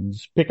 2000s,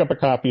 pick up a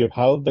copy of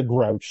How the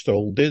Grouch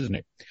Stole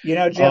Disney.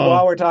 Jim,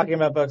 while we're talking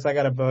about books, I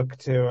got a book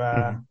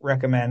to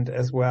recommend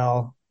as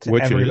well to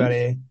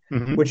everybody,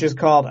 which is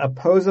called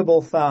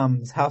Opposable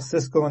Thumbs, How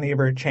Siskel and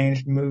Ebert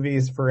Changed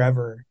Movies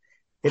Forever.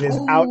 It is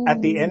out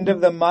at the end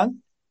of the month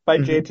by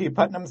J.T.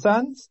 Putnam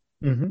Sons.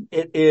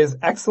 It is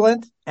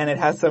excellent, and it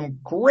has some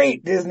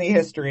great Disney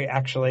history,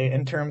 actually,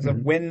 in terms of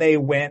when they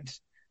went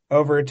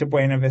over to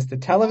Buena Vista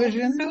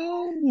Television.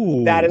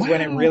 That is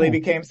when it really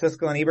became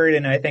Siskel and Ebert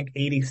in, I think,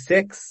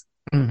 86.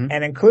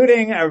 And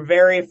including a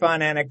very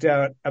fun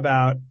anecdote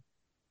about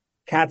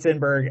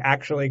Katzenberg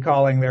actually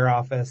calling their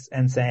office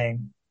and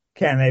saying,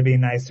 "Can they be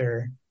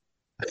nicer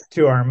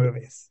to our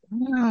movies?"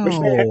 Which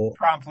they had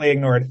promptly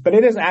ignored. But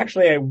it is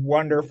actually a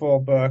wonderful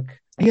book.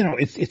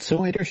 It's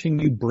so interesting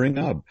you bring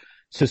up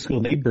Siskel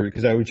and Ebert,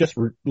 because I was just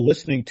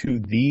listening to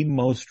the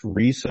most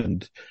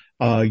recent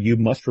You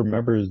Must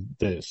Remember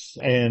This,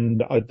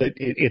 and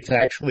it's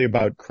actually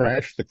about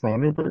Crash, the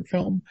Cronenberg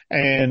film,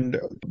 and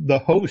the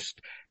host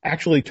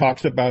actually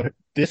talks about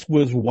this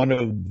was one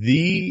of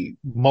the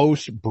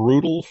most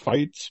brutal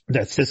fights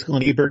that Siskel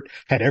and Ebert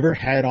had ever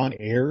had on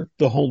air.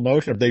 The whole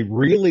notion of they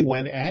really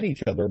went at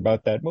each other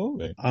about that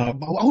movie.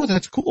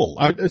 That's cool.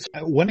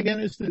 When again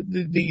is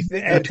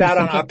it's out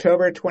on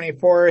October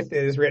 24th.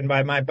 It is written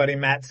by my buddy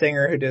Matt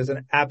Singer, who does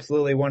an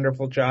absolutely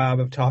wonderful job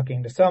of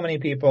talking to so many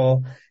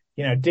people,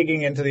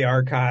 digging into the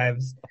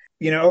archives.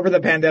 Over the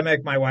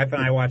pandemic, my wife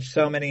and I watched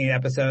so many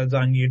episodes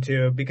on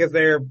YouTube because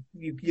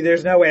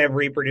there's no way of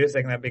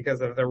reproducing them because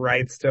of the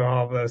rights to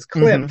all of those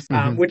clips,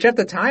 which at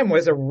the time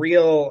was a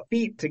real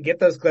feat to get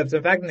those clips.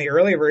 In fact, in the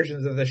early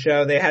versions of the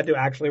show, they had to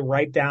actually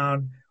write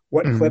down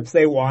what clips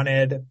they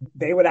wanted.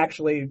 They would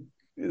actually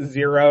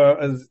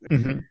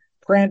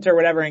print or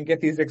whatever and get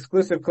these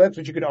exclusive clips,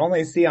 which you could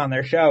only see on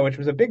their show, which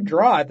was a big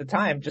draw at the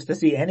time just to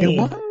see any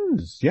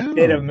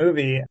bit of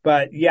movie.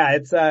 But yeah,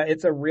 it's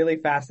a really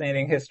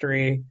fascinating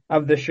history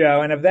of the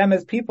show and of them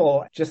as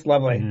people. Just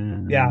lovely.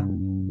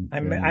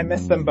 I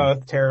miss them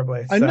both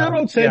terribly.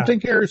 So, same thing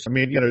here. I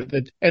mean,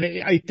 and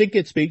I think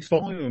it speaks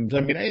volumes.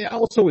 I mean,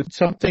 also it's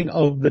something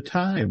of the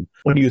time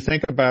when you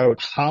think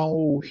about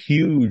how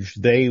huge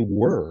they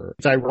were.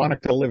 It's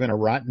ironic to live in a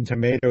Rotten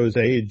Tomatoes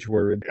age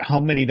where how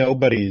many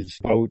nobodies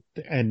vote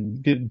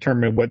and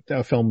determine what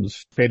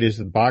film's fate is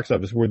at the box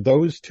office were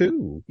those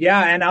two.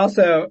 Yeah, and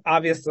also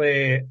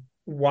obviously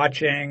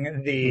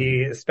watching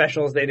the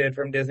specials they did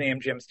from Disney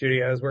MGM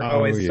Studios were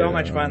always so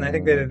much fun. I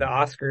think they did the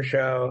Oscar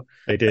show.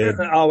 They did.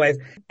 Always.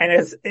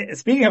 And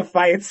speaking of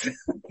fights,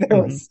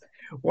 there was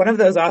one of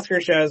those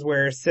Oscar shows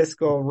where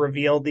Siskel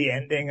revealed the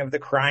ending of The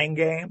Crying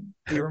Game.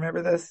 Do you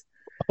remember this?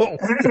 Oh.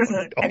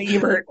 And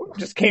Ebert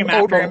just came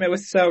after him. It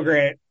was so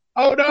great.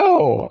 Oh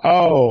no!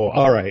 Oh,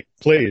 all right.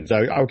 Please.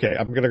 Okay.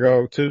 I'm going to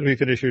go, as soon as we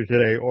finish here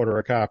today, order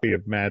a copy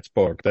of Matt's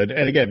book. And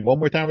again, one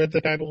more time with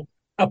the title.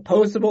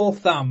 Opposable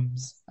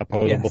Thumbs.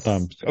 Opposable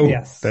Thumbs. Oh,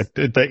 yes.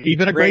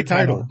 Even a great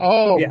title.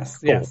 Oh, yes,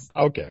 cool. Yes.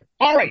 Okay.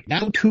 All right.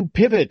 Now to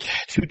pivot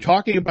to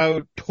talking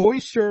about Toy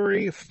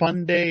Story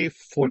Funday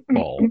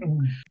Football.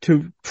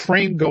 To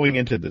frame going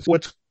into this,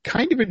 what's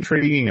kind of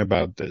intriguing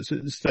about this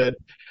is that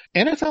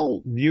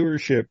NFL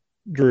viewership,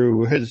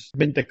 Drew, has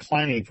been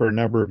declining for a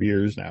number of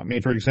years now. I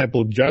mean, for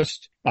example,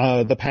 just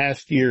the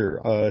past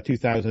year,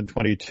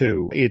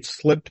 2022, it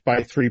slipped by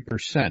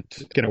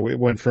 3%. It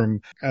went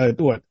from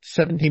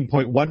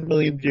 17.1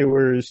 million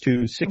viewers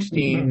to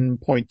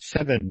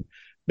 16.7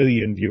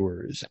 million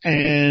viewers.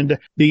 And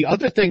the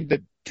other thing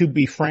that, to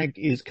be frank,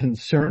 is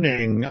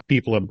concerning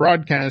people in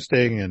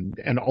broadcasting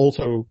and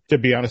also, to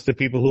be honest, the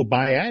people who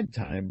buy ad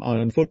time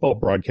on football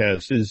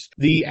broadcasts is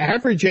the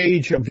average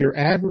age of your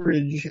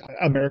average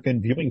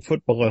American viewing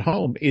football at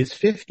home is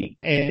 50.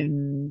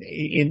 And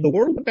in the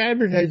world of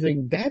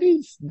advertising, that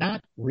is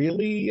not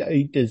really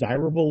a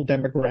desirable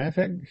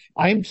demographic.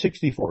 I'm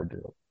 64,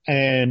 Drew.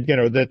 And,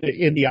 that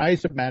in the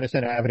eyes of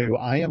Madison Avenue,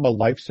 I am a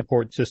life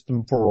support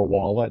system for a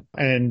wallet.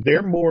 And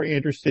they're more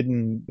interested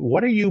in,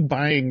 what are you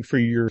buying for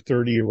your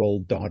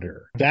 30-year-old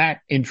daughter?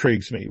 That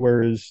intrigues me.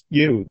 Whereas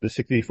you, the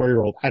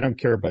 64-year-old, I don't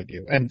care about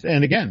you. And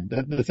again,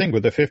 the thing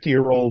with the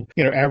 50-year-old,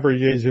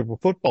 average age of a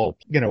football,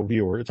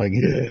 viewer, it's like,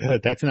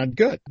 that's not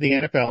good. The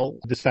NFL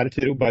decided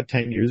to do about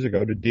 10 years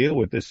ago to deal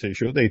with this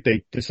issue.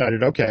 They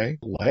decided, okay,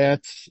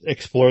 let's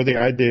explore the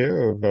idea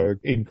of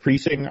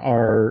increasing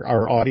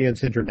our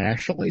audience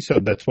internationally.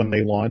 So that's when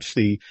they launched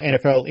the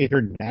NFL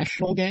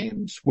International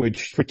Games,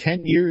 which for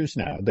 10 years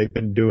now, they've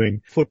been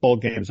doing football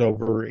games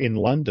over in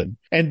London.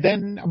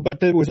 But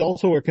there was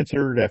also a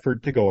concerted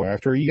effort to go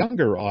after a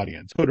younger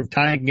audience, sort of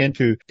tying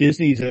into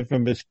Disney's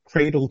infamous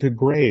cradle to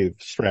grave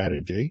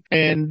strategy.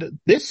 And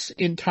this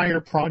entire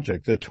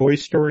project, the Toy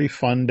Story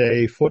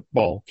Funday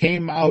Football,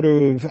 came out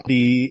of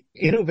the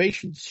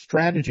Innovation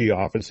Strategy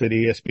Office at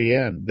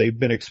ESPN. They've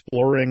been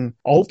exploring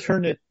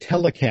alternate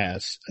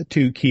telecasts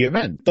to key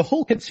events. The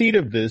whole conceit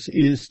of this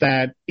is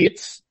that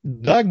it's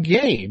the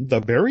game, the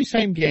very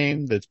same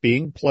game that's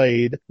being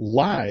played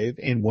live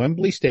in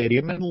Wembley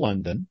Stadium in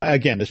London,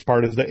 again, as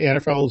part of the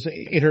NFL's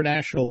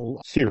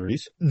international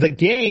series. The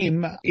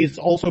game is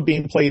also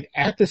being played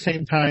at the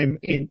same time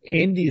in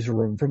Andy's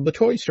room from the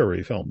Toy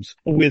Story films,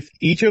 with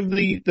each of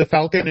the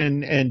Falcon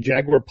and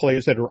Jaguar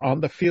players that are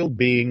on the field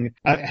being,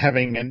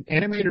 having an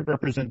animated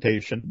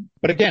representation.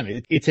 But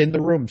again, it's in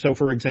the room. So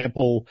for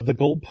example, the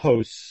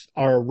goalposts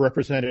are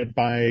represented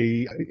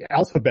by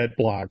alphabet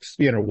blocks.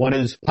 One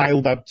is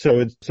piled up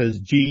so it says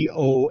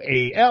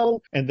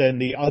GOAL, and then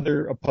the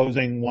other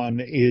opposing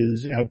one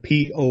is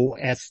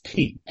POST.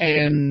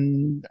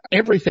 And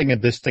everything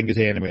in this thing is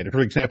animated. For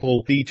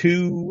example, the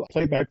two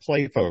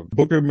play-by-play folks,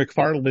 Booker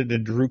McFarland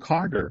and Drew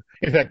Carter.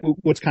 In fact,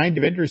 what's kind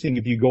of interesting,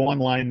 if you go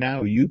online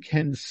now, you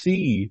can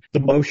see the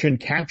motion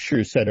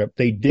capture setup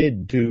they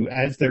did to,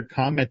 as they're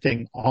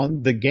commenting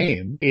on the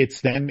game,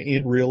 it's them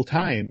in real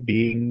time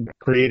being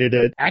created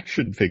as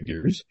action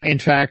figures. In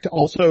fact,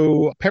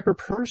 also Pepper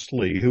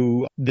Pursley,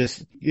 who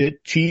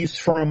she's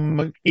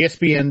from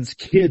ESPN's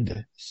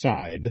kid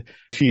side.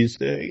 She's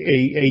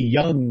a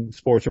young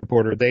sports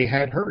reporter. They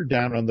had her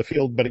down on the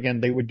field, but again,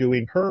 they were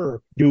doing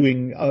color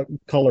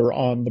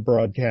on the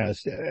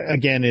broadcast,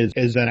 again,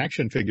 as an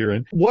action figure.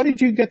 And what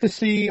did you get to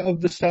see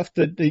of the stuff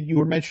that you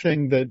were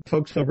mentioning that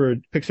folks over at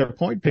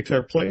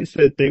Pixar Place,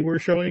 that they were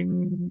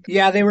showing?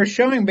 Yeah, they were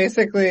showing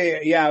basically,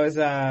 it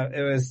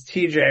was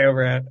TJ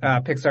over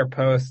at Pixar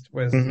Post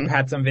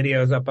had some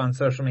videos up on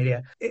social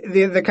media.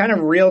 The kind of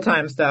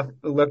real-time stuff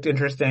looked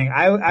interesting.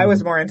 I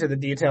was more into the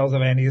details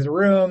of Andy's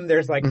room.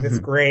 There's this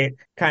great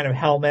kind of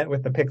helmet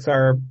with the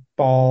Pixar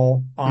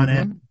ball on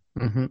it.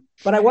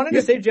 But I wanted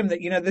to say, Jim, that,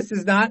 this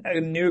is not a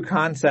new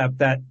concept,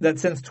 that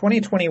since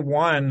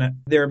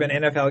 2021, there have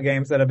been NFL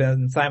games that have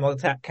been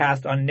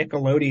simulcast on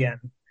Nickelodeon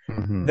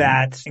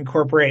that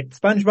incorporate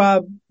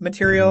SpongeBob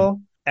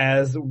material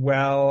as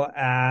well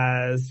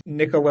as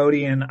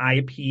Nickelodeon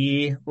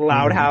IP,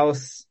 Loud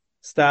House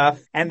stuff.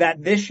 And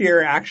that this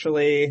year,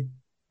 actually,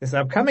 this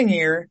upcoming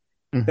year,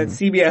 that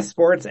CBS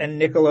Sports and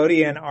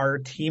Nickelodeon are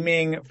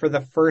teaming for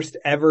the first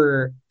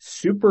ever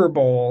Super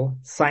Bowl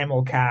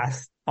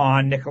simulcast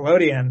on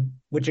Nickelodeon,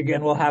 which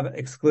again will have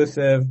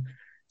exclusive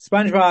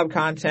SpongeBob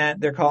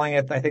content. They're calling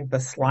it, I think, the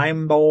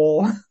Slime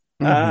Bowl,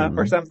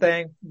 or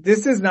something.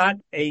 This is not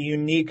a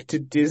unique to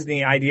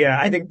Disney idea.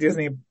 I think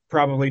Disney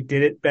probably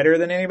did it better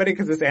than anybody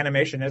because this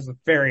animation is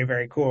very,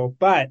 very cool.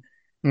 But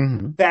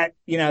Mm-hmm. that,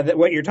 that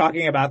what you're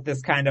talking about,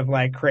 this kind of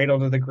like cradle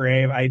to the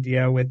grave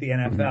idea with the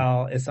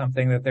NFL is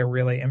something that they're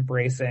really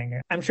embracing.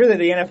 I'm sure that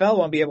the NFL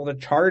won't be able to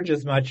charge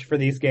as much for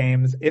these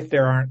games if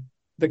there aren't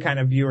the kind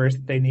of viewers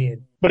that they need.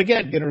 But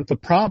again, the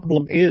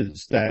problem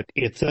is that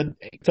it's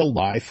a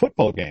live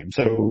football game.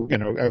 So,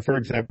 for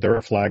example, there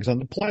are flags on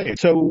the play.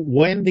 So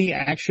when the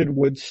action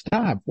would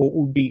stop, what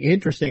would be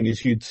interesting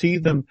is you'd see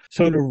them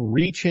sort of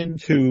reach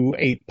into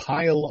a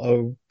pile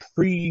of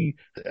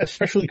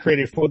especially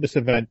created for this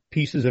event,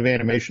 pieces of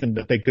animation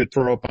that they could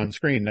throw up on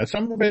screen. Now,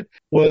 some of it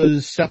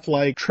was stuff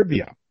like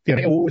trivia.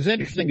 What was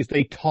interesting is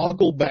they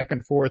toggled back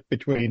and forth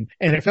between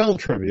NFL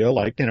trivia,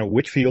 like,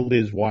 which field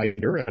is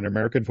wider, an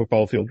American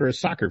football field or a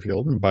soccer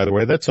field. And by the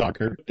way, that's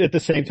soccer. At the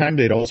same time,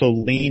 they'd also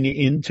lean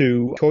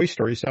into Toy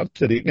Story stuff.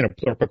 So they,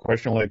 put up a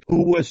question like,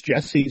 who was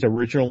Jesse's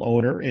original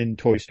owner in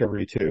Toy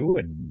Story 2?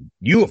 And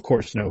you, of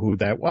course, know who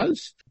that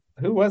was.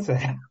 Who was it?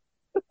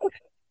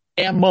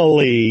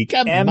 Emily.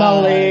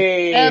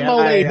 Emily,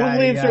 who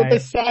lives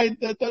beside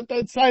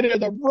the side of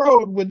the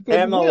road with good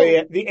Emily.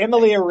 will. The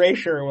Emily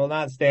erasure will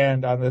not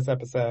stand on this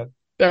episode.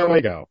 There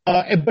we go.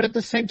 But at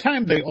the same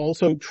time, they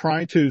also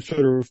try to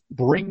sort of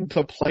bring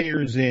the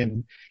players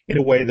in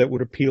a way that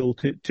would appeal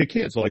to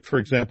kids. Like, for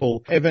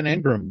example, Evan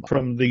Engram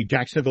from the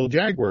Jacksonville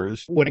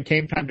Jaguars, when it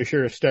came time to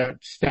share a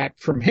stat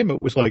from him,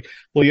 it was like,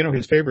 well,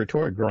 his favorite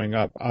toy growing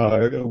up,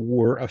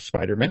 were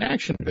Spider-Man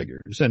action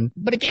figures.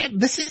 But again,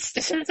 this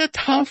is a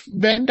tough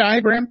Venn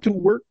diagram to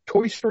work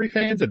Toy Story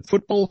fans and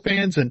football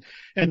fans. And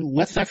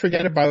let's not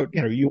forget about,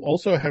 you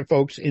also have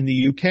folks in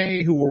the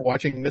UK who were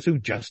watching this who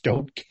just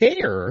don't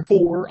care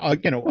for,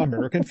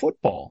 American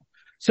football.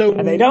 So.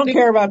 And they don't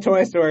care about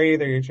Toy Story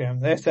either, Jim.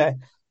 They say,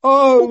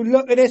 oh,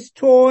 look at this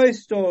Toy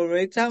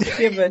Story. Don't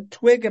give a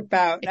twig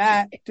about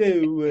that,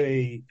 do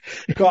we?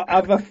 Got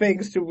other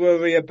things to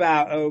worry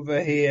about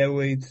over here,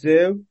 we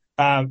do.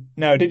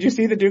 No, did you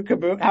see the Duke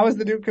Kaboom? How was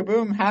the Duke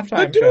Kaboom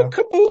halftime show? The Duke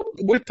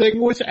Kaboom thing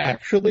was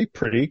actually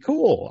pretty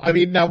cool. I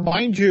mean, now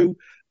mind you,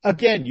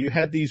 again, you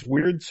had these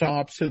weird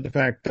sops to the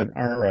fact that,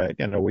 all right,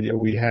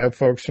 we have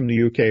folks from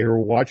the UK who are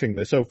watching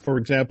this. So, for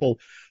example,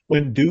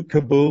 when Duke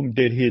Kaboom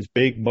did his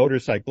big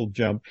motorcycle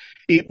jump,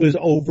 it was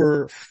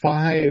over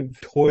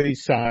 5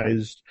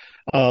 toy-sized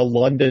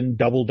London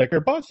double-decker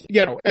buses,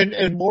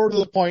 and more to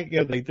the point,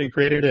 they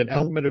created an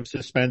element of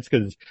suspense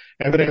because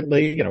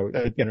evidently,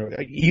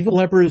 Evil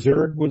Emperor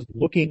Zurg was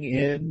looking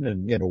in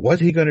and,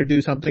 was he going to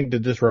do something to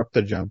disrupt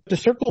the jump? To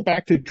circle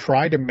back to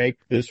try to make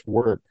this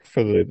work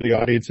for the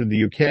audience in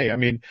the UK, I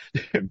mean,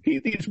 there'd be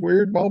these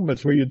weird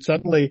moments where you'd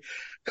suddenly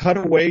cut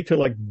away to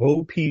like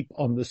Bo Peep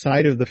on the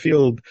side of the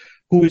field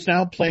who is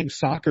now playing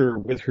soccer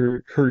with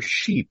her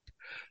sheep,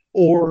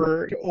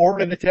 or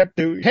an attempt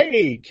to,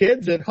 hey,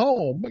 kids at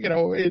home,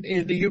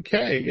 in the UK,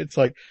 it's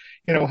like,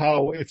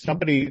 how if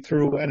somebody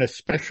threw an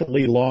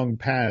especially long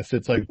pass,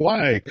 it's like,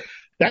 why?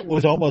 That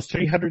was almost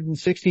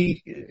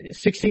 16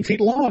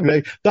 feet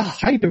long, the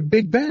height of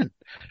Big Ben.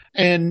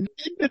 And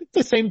at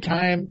the same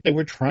time, they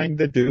were trying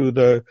to do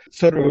the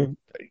sort of,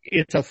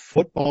 it's a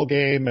football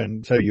game,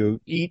 and so you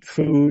eat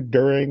food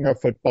during a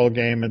football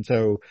game, and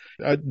so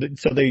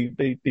they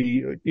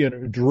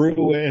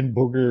Drew and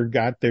Booger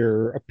got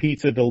their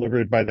pizza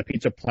delivered by the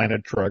Pizza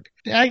Planet truck.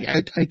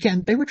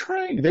 Again, they were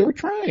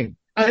trying.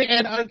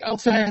 And I'll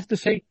say, I have to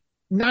say,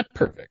 not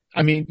perfect.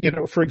 I mean,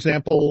 for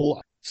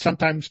example,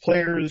 sometimes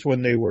players,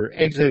 when they were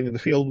exiting the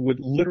field, would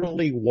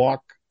literally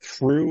walk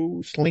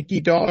through Slinky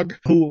Dog,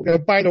 who,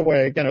 by the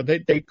way,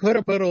 they could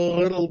have put a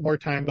little more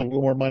time, a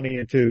little more money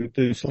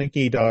into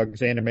Slinky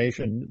Dog's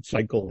animation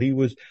cycle. He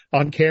was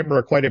on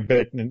camera quite a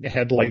bit and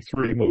had like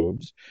 3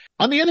 moves.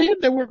 On the other hand,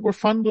 there were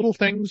fun little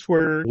things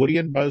where Woody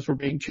and Buzz were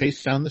being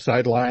chased down the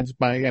sidelines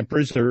by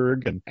Emperor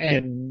Zurg,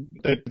 and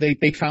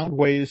they found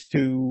ways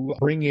to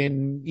bring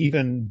in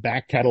even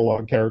back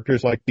catalog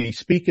characters like the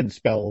Speak and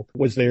Spell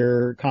was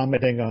there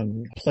commenting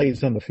on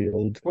plays on the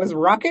field. Was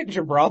Rocket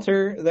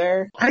Gibraltar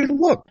there? I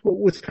looked.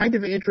 What was kind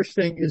of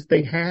interesting is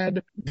they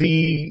had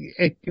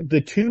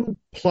the 2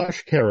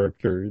 plush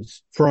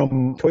characters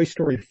from Toy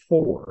Story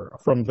 4,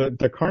 from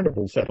the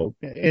Carnival Settle.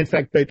 In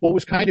fact, what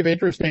was kind of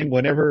interesting,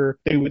 whenever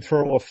they would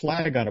throw a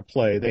flag on a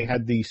play, they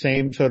had the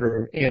same sort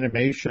of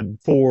animation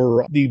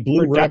for the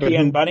Blue Rabbit. Ducky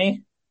and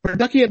Bunny? For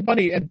Ducky and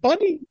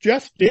Bunny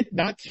just did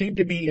not seem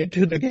to be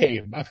into the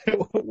game. I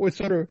mean, it was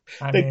sort of,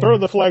 they throw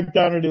the flag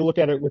down and you look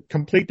at it with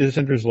complete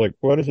disinterest, like,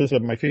 what is this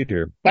at my feet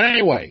here? But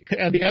anyway,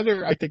 and the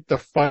other, I think the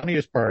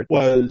funniest part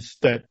was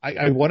that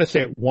I want to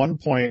say at one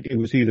point it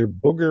was either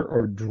Booger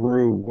or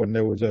Drew, when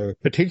there was a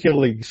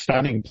particularly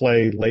stunning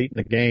play late in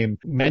the game,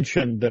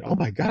 mentioned that, oh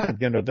my God,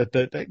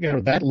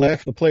 that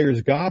left the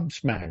players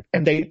gobsmacked.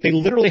 And they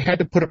literally had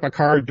to put up a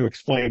card to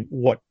explain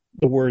what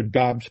the word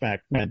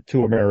gobsmacked meant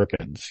to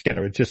Americans.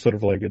 It's just sort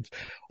of like, it's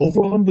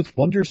overwhelmed with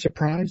wonder,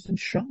 surprise, and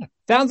shock.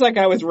 Sounds like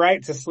I was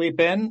right to sleep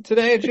in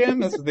today,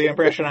 Jim. This is the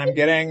impression I'm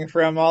getting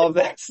from all of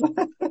this.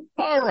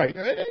 All right.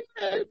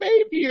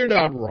 Maybe you're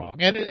not wrong.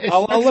 And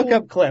I'll look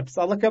up clips.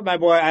 I'll look up my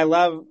boy. I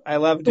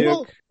love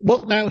Duke.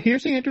 Well, now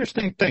here's the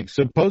interesting thing.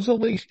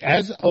 Supposedly,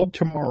 as of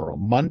tomorrow,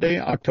 Monday,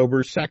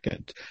 October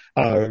 2nd,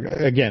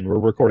 again, we're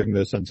recording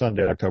this on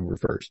Sunday, October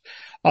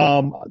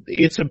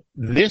 1st.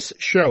 This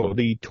show,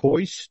 the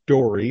Toy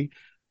Story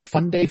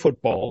Funday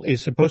Football,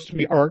 is supposed to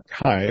be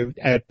archived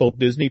at both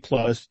Disney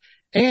Plus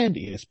and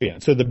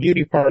ESPN. So the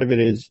beauty part of it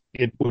is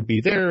it would be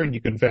there and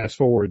you can fast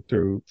forward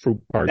through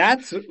parts.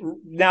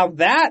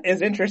 That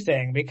is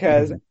interesting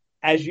because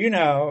as you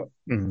know,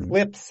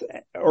 clips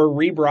or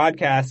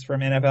rebroadcasts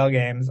from NFL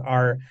games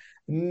are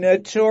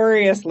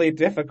notoriously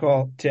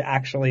difficult to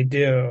actually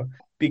do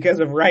because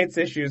of rights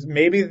issues.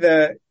 Maybe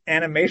the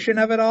animation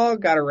of it all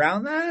got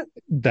around that.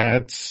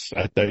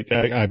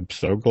 I'm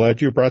so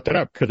glad you brought that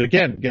up. Cause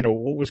again,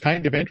 what was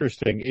kind of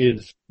interesting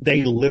is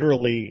they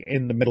literally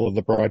in the middle of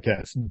the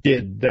broadcast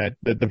did that,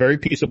 the very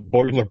piece of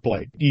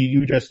boilerplate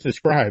you just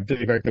described,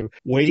 the fact of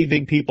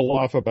waving people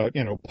off about,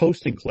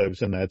 posting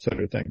clips and that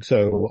sort of thing.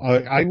 So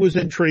I was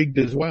intrigued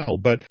as well.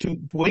 But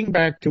going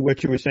back to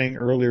what you were saying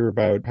earlier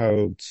about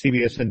how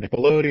CBS and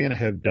Nickelodeon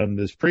have done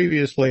this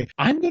previously,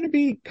 I'm going to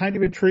be kind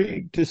of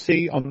intrigued to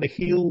see on the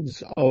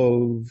heels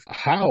of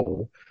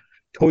how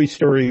Toy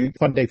Story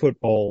Funday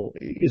Football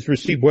is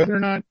received, whether or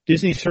not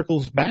Disney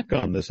circles back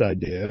on this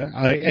idea.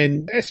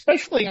 And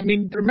especially,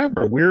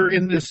 remember, we're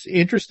in this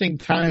interesting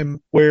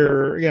time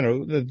where,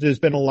 there's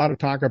been a lot of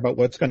talk about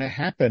what's going to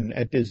happen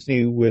at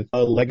Disney with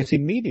legacy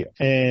media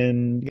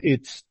and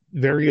its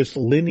various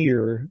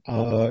linear,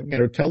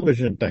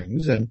 television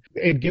things. And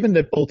given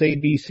that both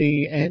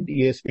ABC and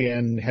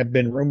ESPN have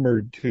been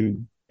rumored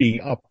to be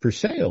up for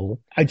sale,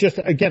 I'm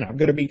going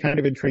to be kind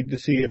of intrigued to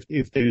see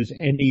if there's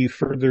any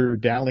further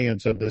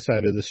dalliance on this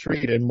side of the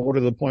street, and more to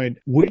the point,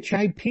 which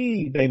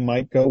IP they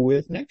might go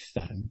with next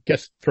time.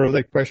 Just throw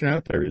that question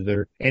out there. Is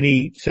there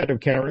any set of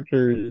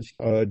characters,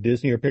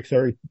 Disney or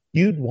Pixar,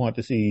 you'd want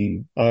to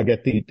see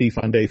get the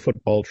Funday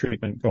Football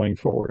treatment going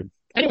forward?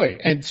 Anyway,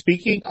 and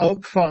speaking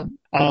of fun,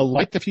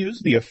 Light the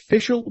Fuse, the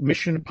official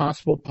Mission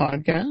Impossible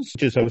podcast,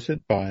 which is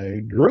hosted by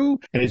Drew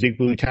and his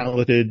equally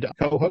talented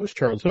co-host,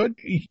 Charles Hood.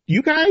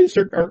 You guys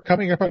are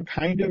coming up on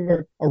kind of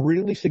a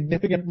really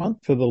significant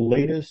month for the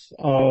latest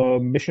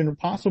Mission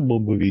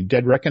Impossible movie,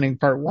 Dead Reckoning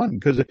Part 1,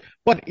 because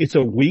it's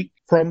a week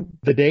from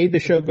the day the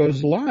show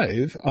goes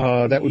live.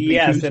 That would be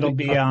Tuesday. It'll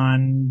be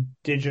on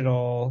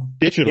digital.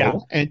 Yeah.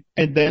 And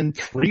then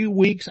 3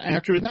 weeks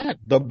after that,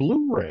 the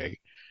Blu-ray.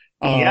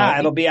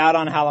 It'll be out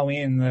on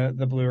Halloween,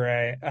 the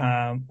Blu-ray,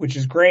 which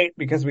is great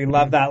because we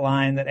love that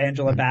line that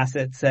Angela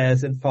Bassett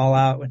says in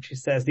Fallout when she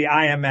says the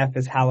IMF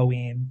is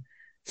Halloween.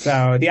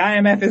 So the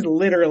IMF is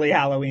literally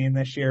Halloween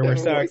this year. We're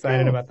so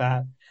excited about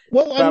that.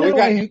 Well,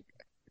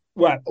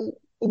 what?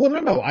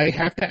 Well, no, I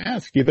have to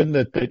ask, given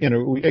that,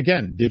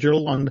 again,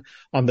 digital on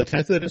the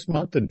 10th of this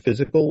month and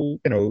physical,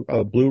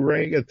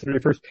 Blu-ray at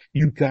 31st,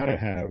 you gotta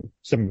have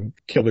some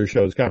killer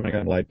shows coming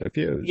on Light the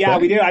Fuse. Yeah,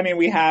 we do.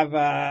 We have,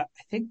 I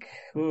think,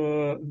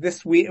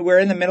 this week, we're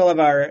in the middle of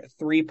our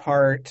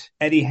 3-part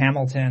Eddie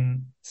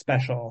Hamilton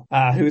special,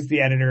 who's the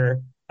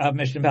editor of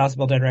Mission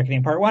Impossible Dead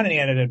Reckoning Part 1, and he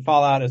edited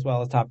Fallout as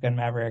well as Top Gun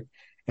Maverick.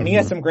 And he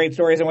has some great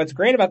stories. And what's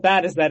great about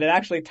that is that it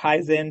actually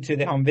ties into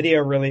the home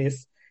video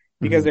release,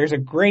 because there's a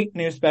great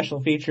new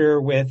special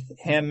feature with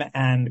him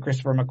and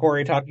Christopher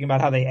McQuarrie talking about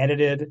how they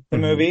edited the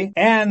movie.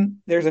 And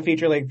there's a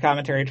feature-length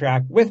commentary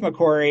track with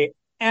McQuarrie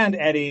and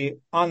Eddie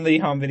on the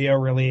home video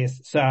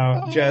release.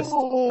 So just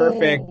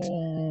perfect.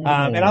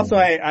 And also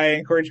I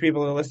encourage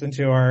people to listen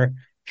to our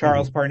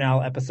Charles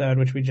Parnell episode,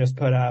 which we just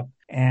put up.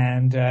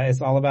 And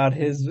it's all about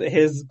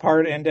his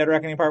part in Dead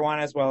Reckoning Part 1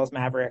 as well as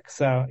Maverick.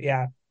 So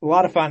yeah, a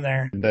lot of fun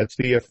there. That's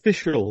the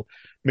official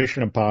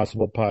Mission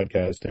Impossible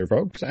podcast there,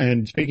 folks.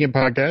 And speaking of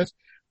podcasts,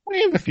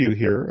 we have a few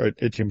here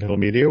at Jim Hill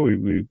Media.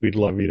 We'd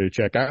love you to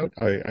check out.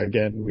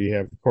 We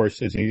have, of course,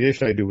 Disney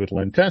Dish I do with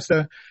Len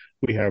Testa.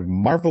 We have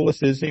Marvelous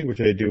Disney,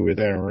 which I do with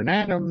Aaron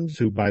Adams,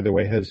 who, by the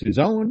way, has his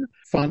own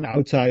fun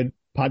outside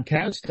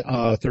podcast,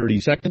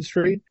 32nd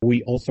Street.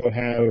 We also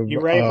have... You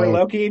ready for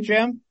Loki,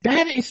 Jim?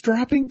 That is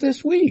dropping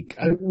this week.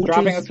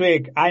 This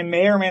week. I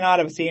may or may not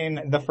have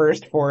seen the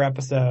first 4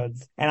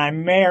 episodes, and I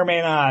may or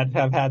may not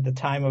have had the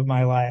time of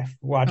my life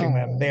watching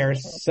them. They are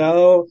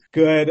so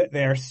good.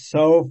 They are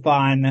so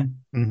fun.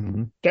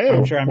 Mm-hmm.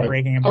 I'm sure I'm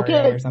breaking a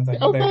barrier or something.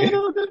 Okay,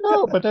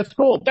 no, but that's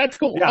cool. That's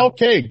cool. Yeah.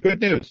 Okay, good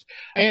news.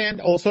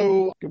 And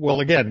also, well,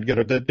 again,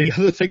 the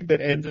other thing that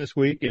ends this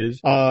week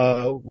is,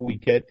 we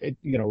get,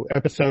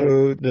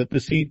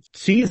 the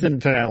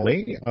season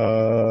finale,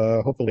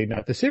 hopefully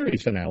not the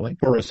series finale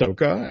for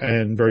Ahsoka,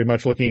 and very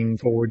much looking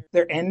forward.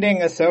 They're ending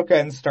Ahsoka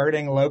and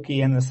starting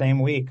Loki in the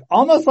same week.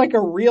 Almost like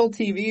a real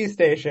TV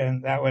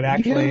station that would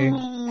actually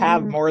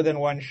have more than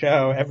one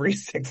show every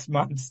 6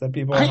 months that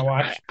people want to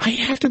watch. I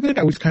have to admit,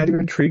 I was kind of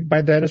intrigued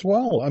by that as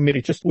well.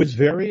 It just was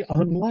very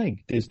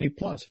unlike Disney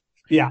Plus.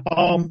 Yeah.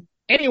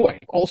 Anyway,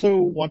 also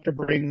want to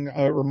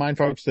remind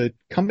folks that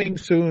coming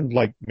soon,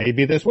 like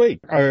maybe this week,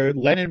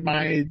 Len and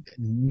my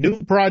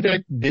new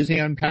project, Disney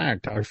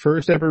Unpacked, our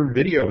first ever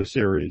video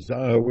series,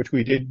 which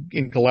we did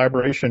in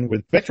collaboration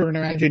with veteran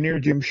Imagineer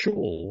Jim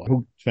Schul,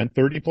 who spent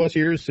 30 plus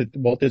years at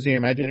Walt Disney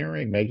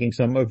Imagineering making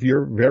some of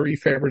your very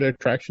favorite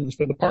attractions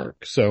for the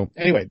park. So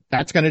anyway,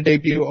 that's going to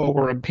debut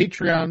over on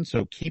Patreon.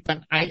 So keep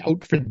an eye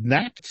out for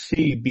that.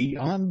 See,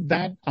 beyond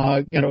that,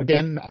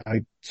 again,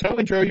 I so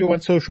enjoy you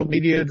on social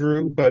media,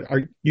 Drew, but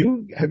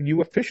have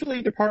you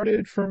officially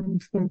departed from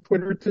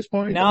Twitter at this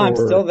point? No, I'm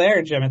still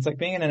there, Jim. It's like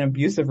being in an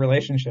abusive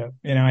relationship.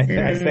 I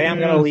say I'm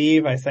going to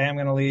leave.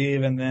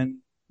 And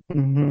then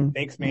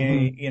makes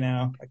me,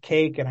 a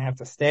cake and I have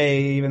to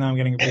stay even though I'm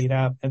getting beat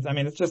up.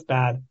 It's just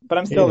bad, but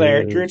I'm still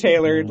there. Drew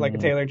tailored, like a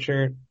tailored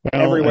shirt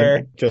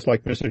everywhere. Just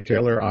like Mr.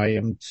 Taylor, I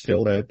am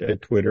still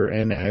at Twitter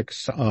and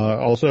X.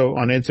 Also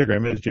on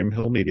Instagram is Jim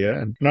Hill Media,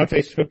 and on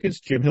Facebook is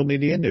Jim Hill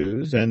Media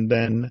News. And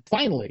then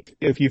finally,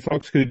 if you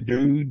folks could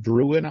do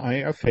Drew and I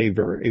a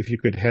favor, if you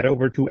could head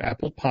over to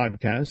Apple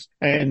Podcasts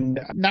and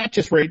not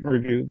just rate and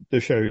review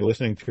the show you're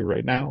listening to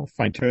right now,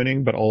 fine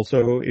tuning, but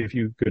also if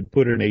you could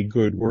put in a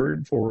good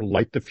word for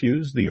Light the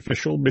Fuse, the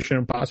official Mission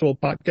Impossible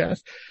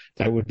podcast,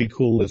 that would be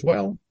cool as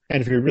well.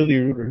 And if you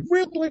really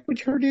like what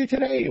you heard here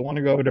today, you want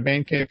to go over to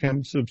Bandcamp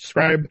and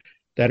subscribe,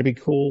 that'd be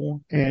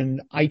cool.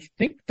 And I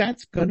think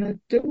that's gonna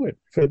do it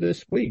for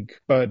this week.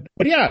 But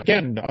yeah,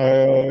 again,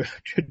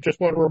 just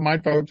want to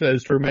remind folks,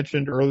 as Drew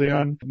mentioned early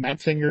on,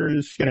 Matt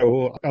Singer's,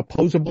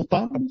 Opposable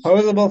Thumbs.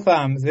 Opposable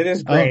Thumbs. It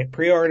is great.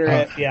 Pre-order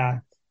it. Yeah.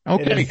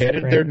 Okay,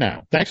 headed there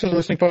now. Thanks for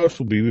listening, folks.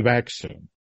 We'll be back soon.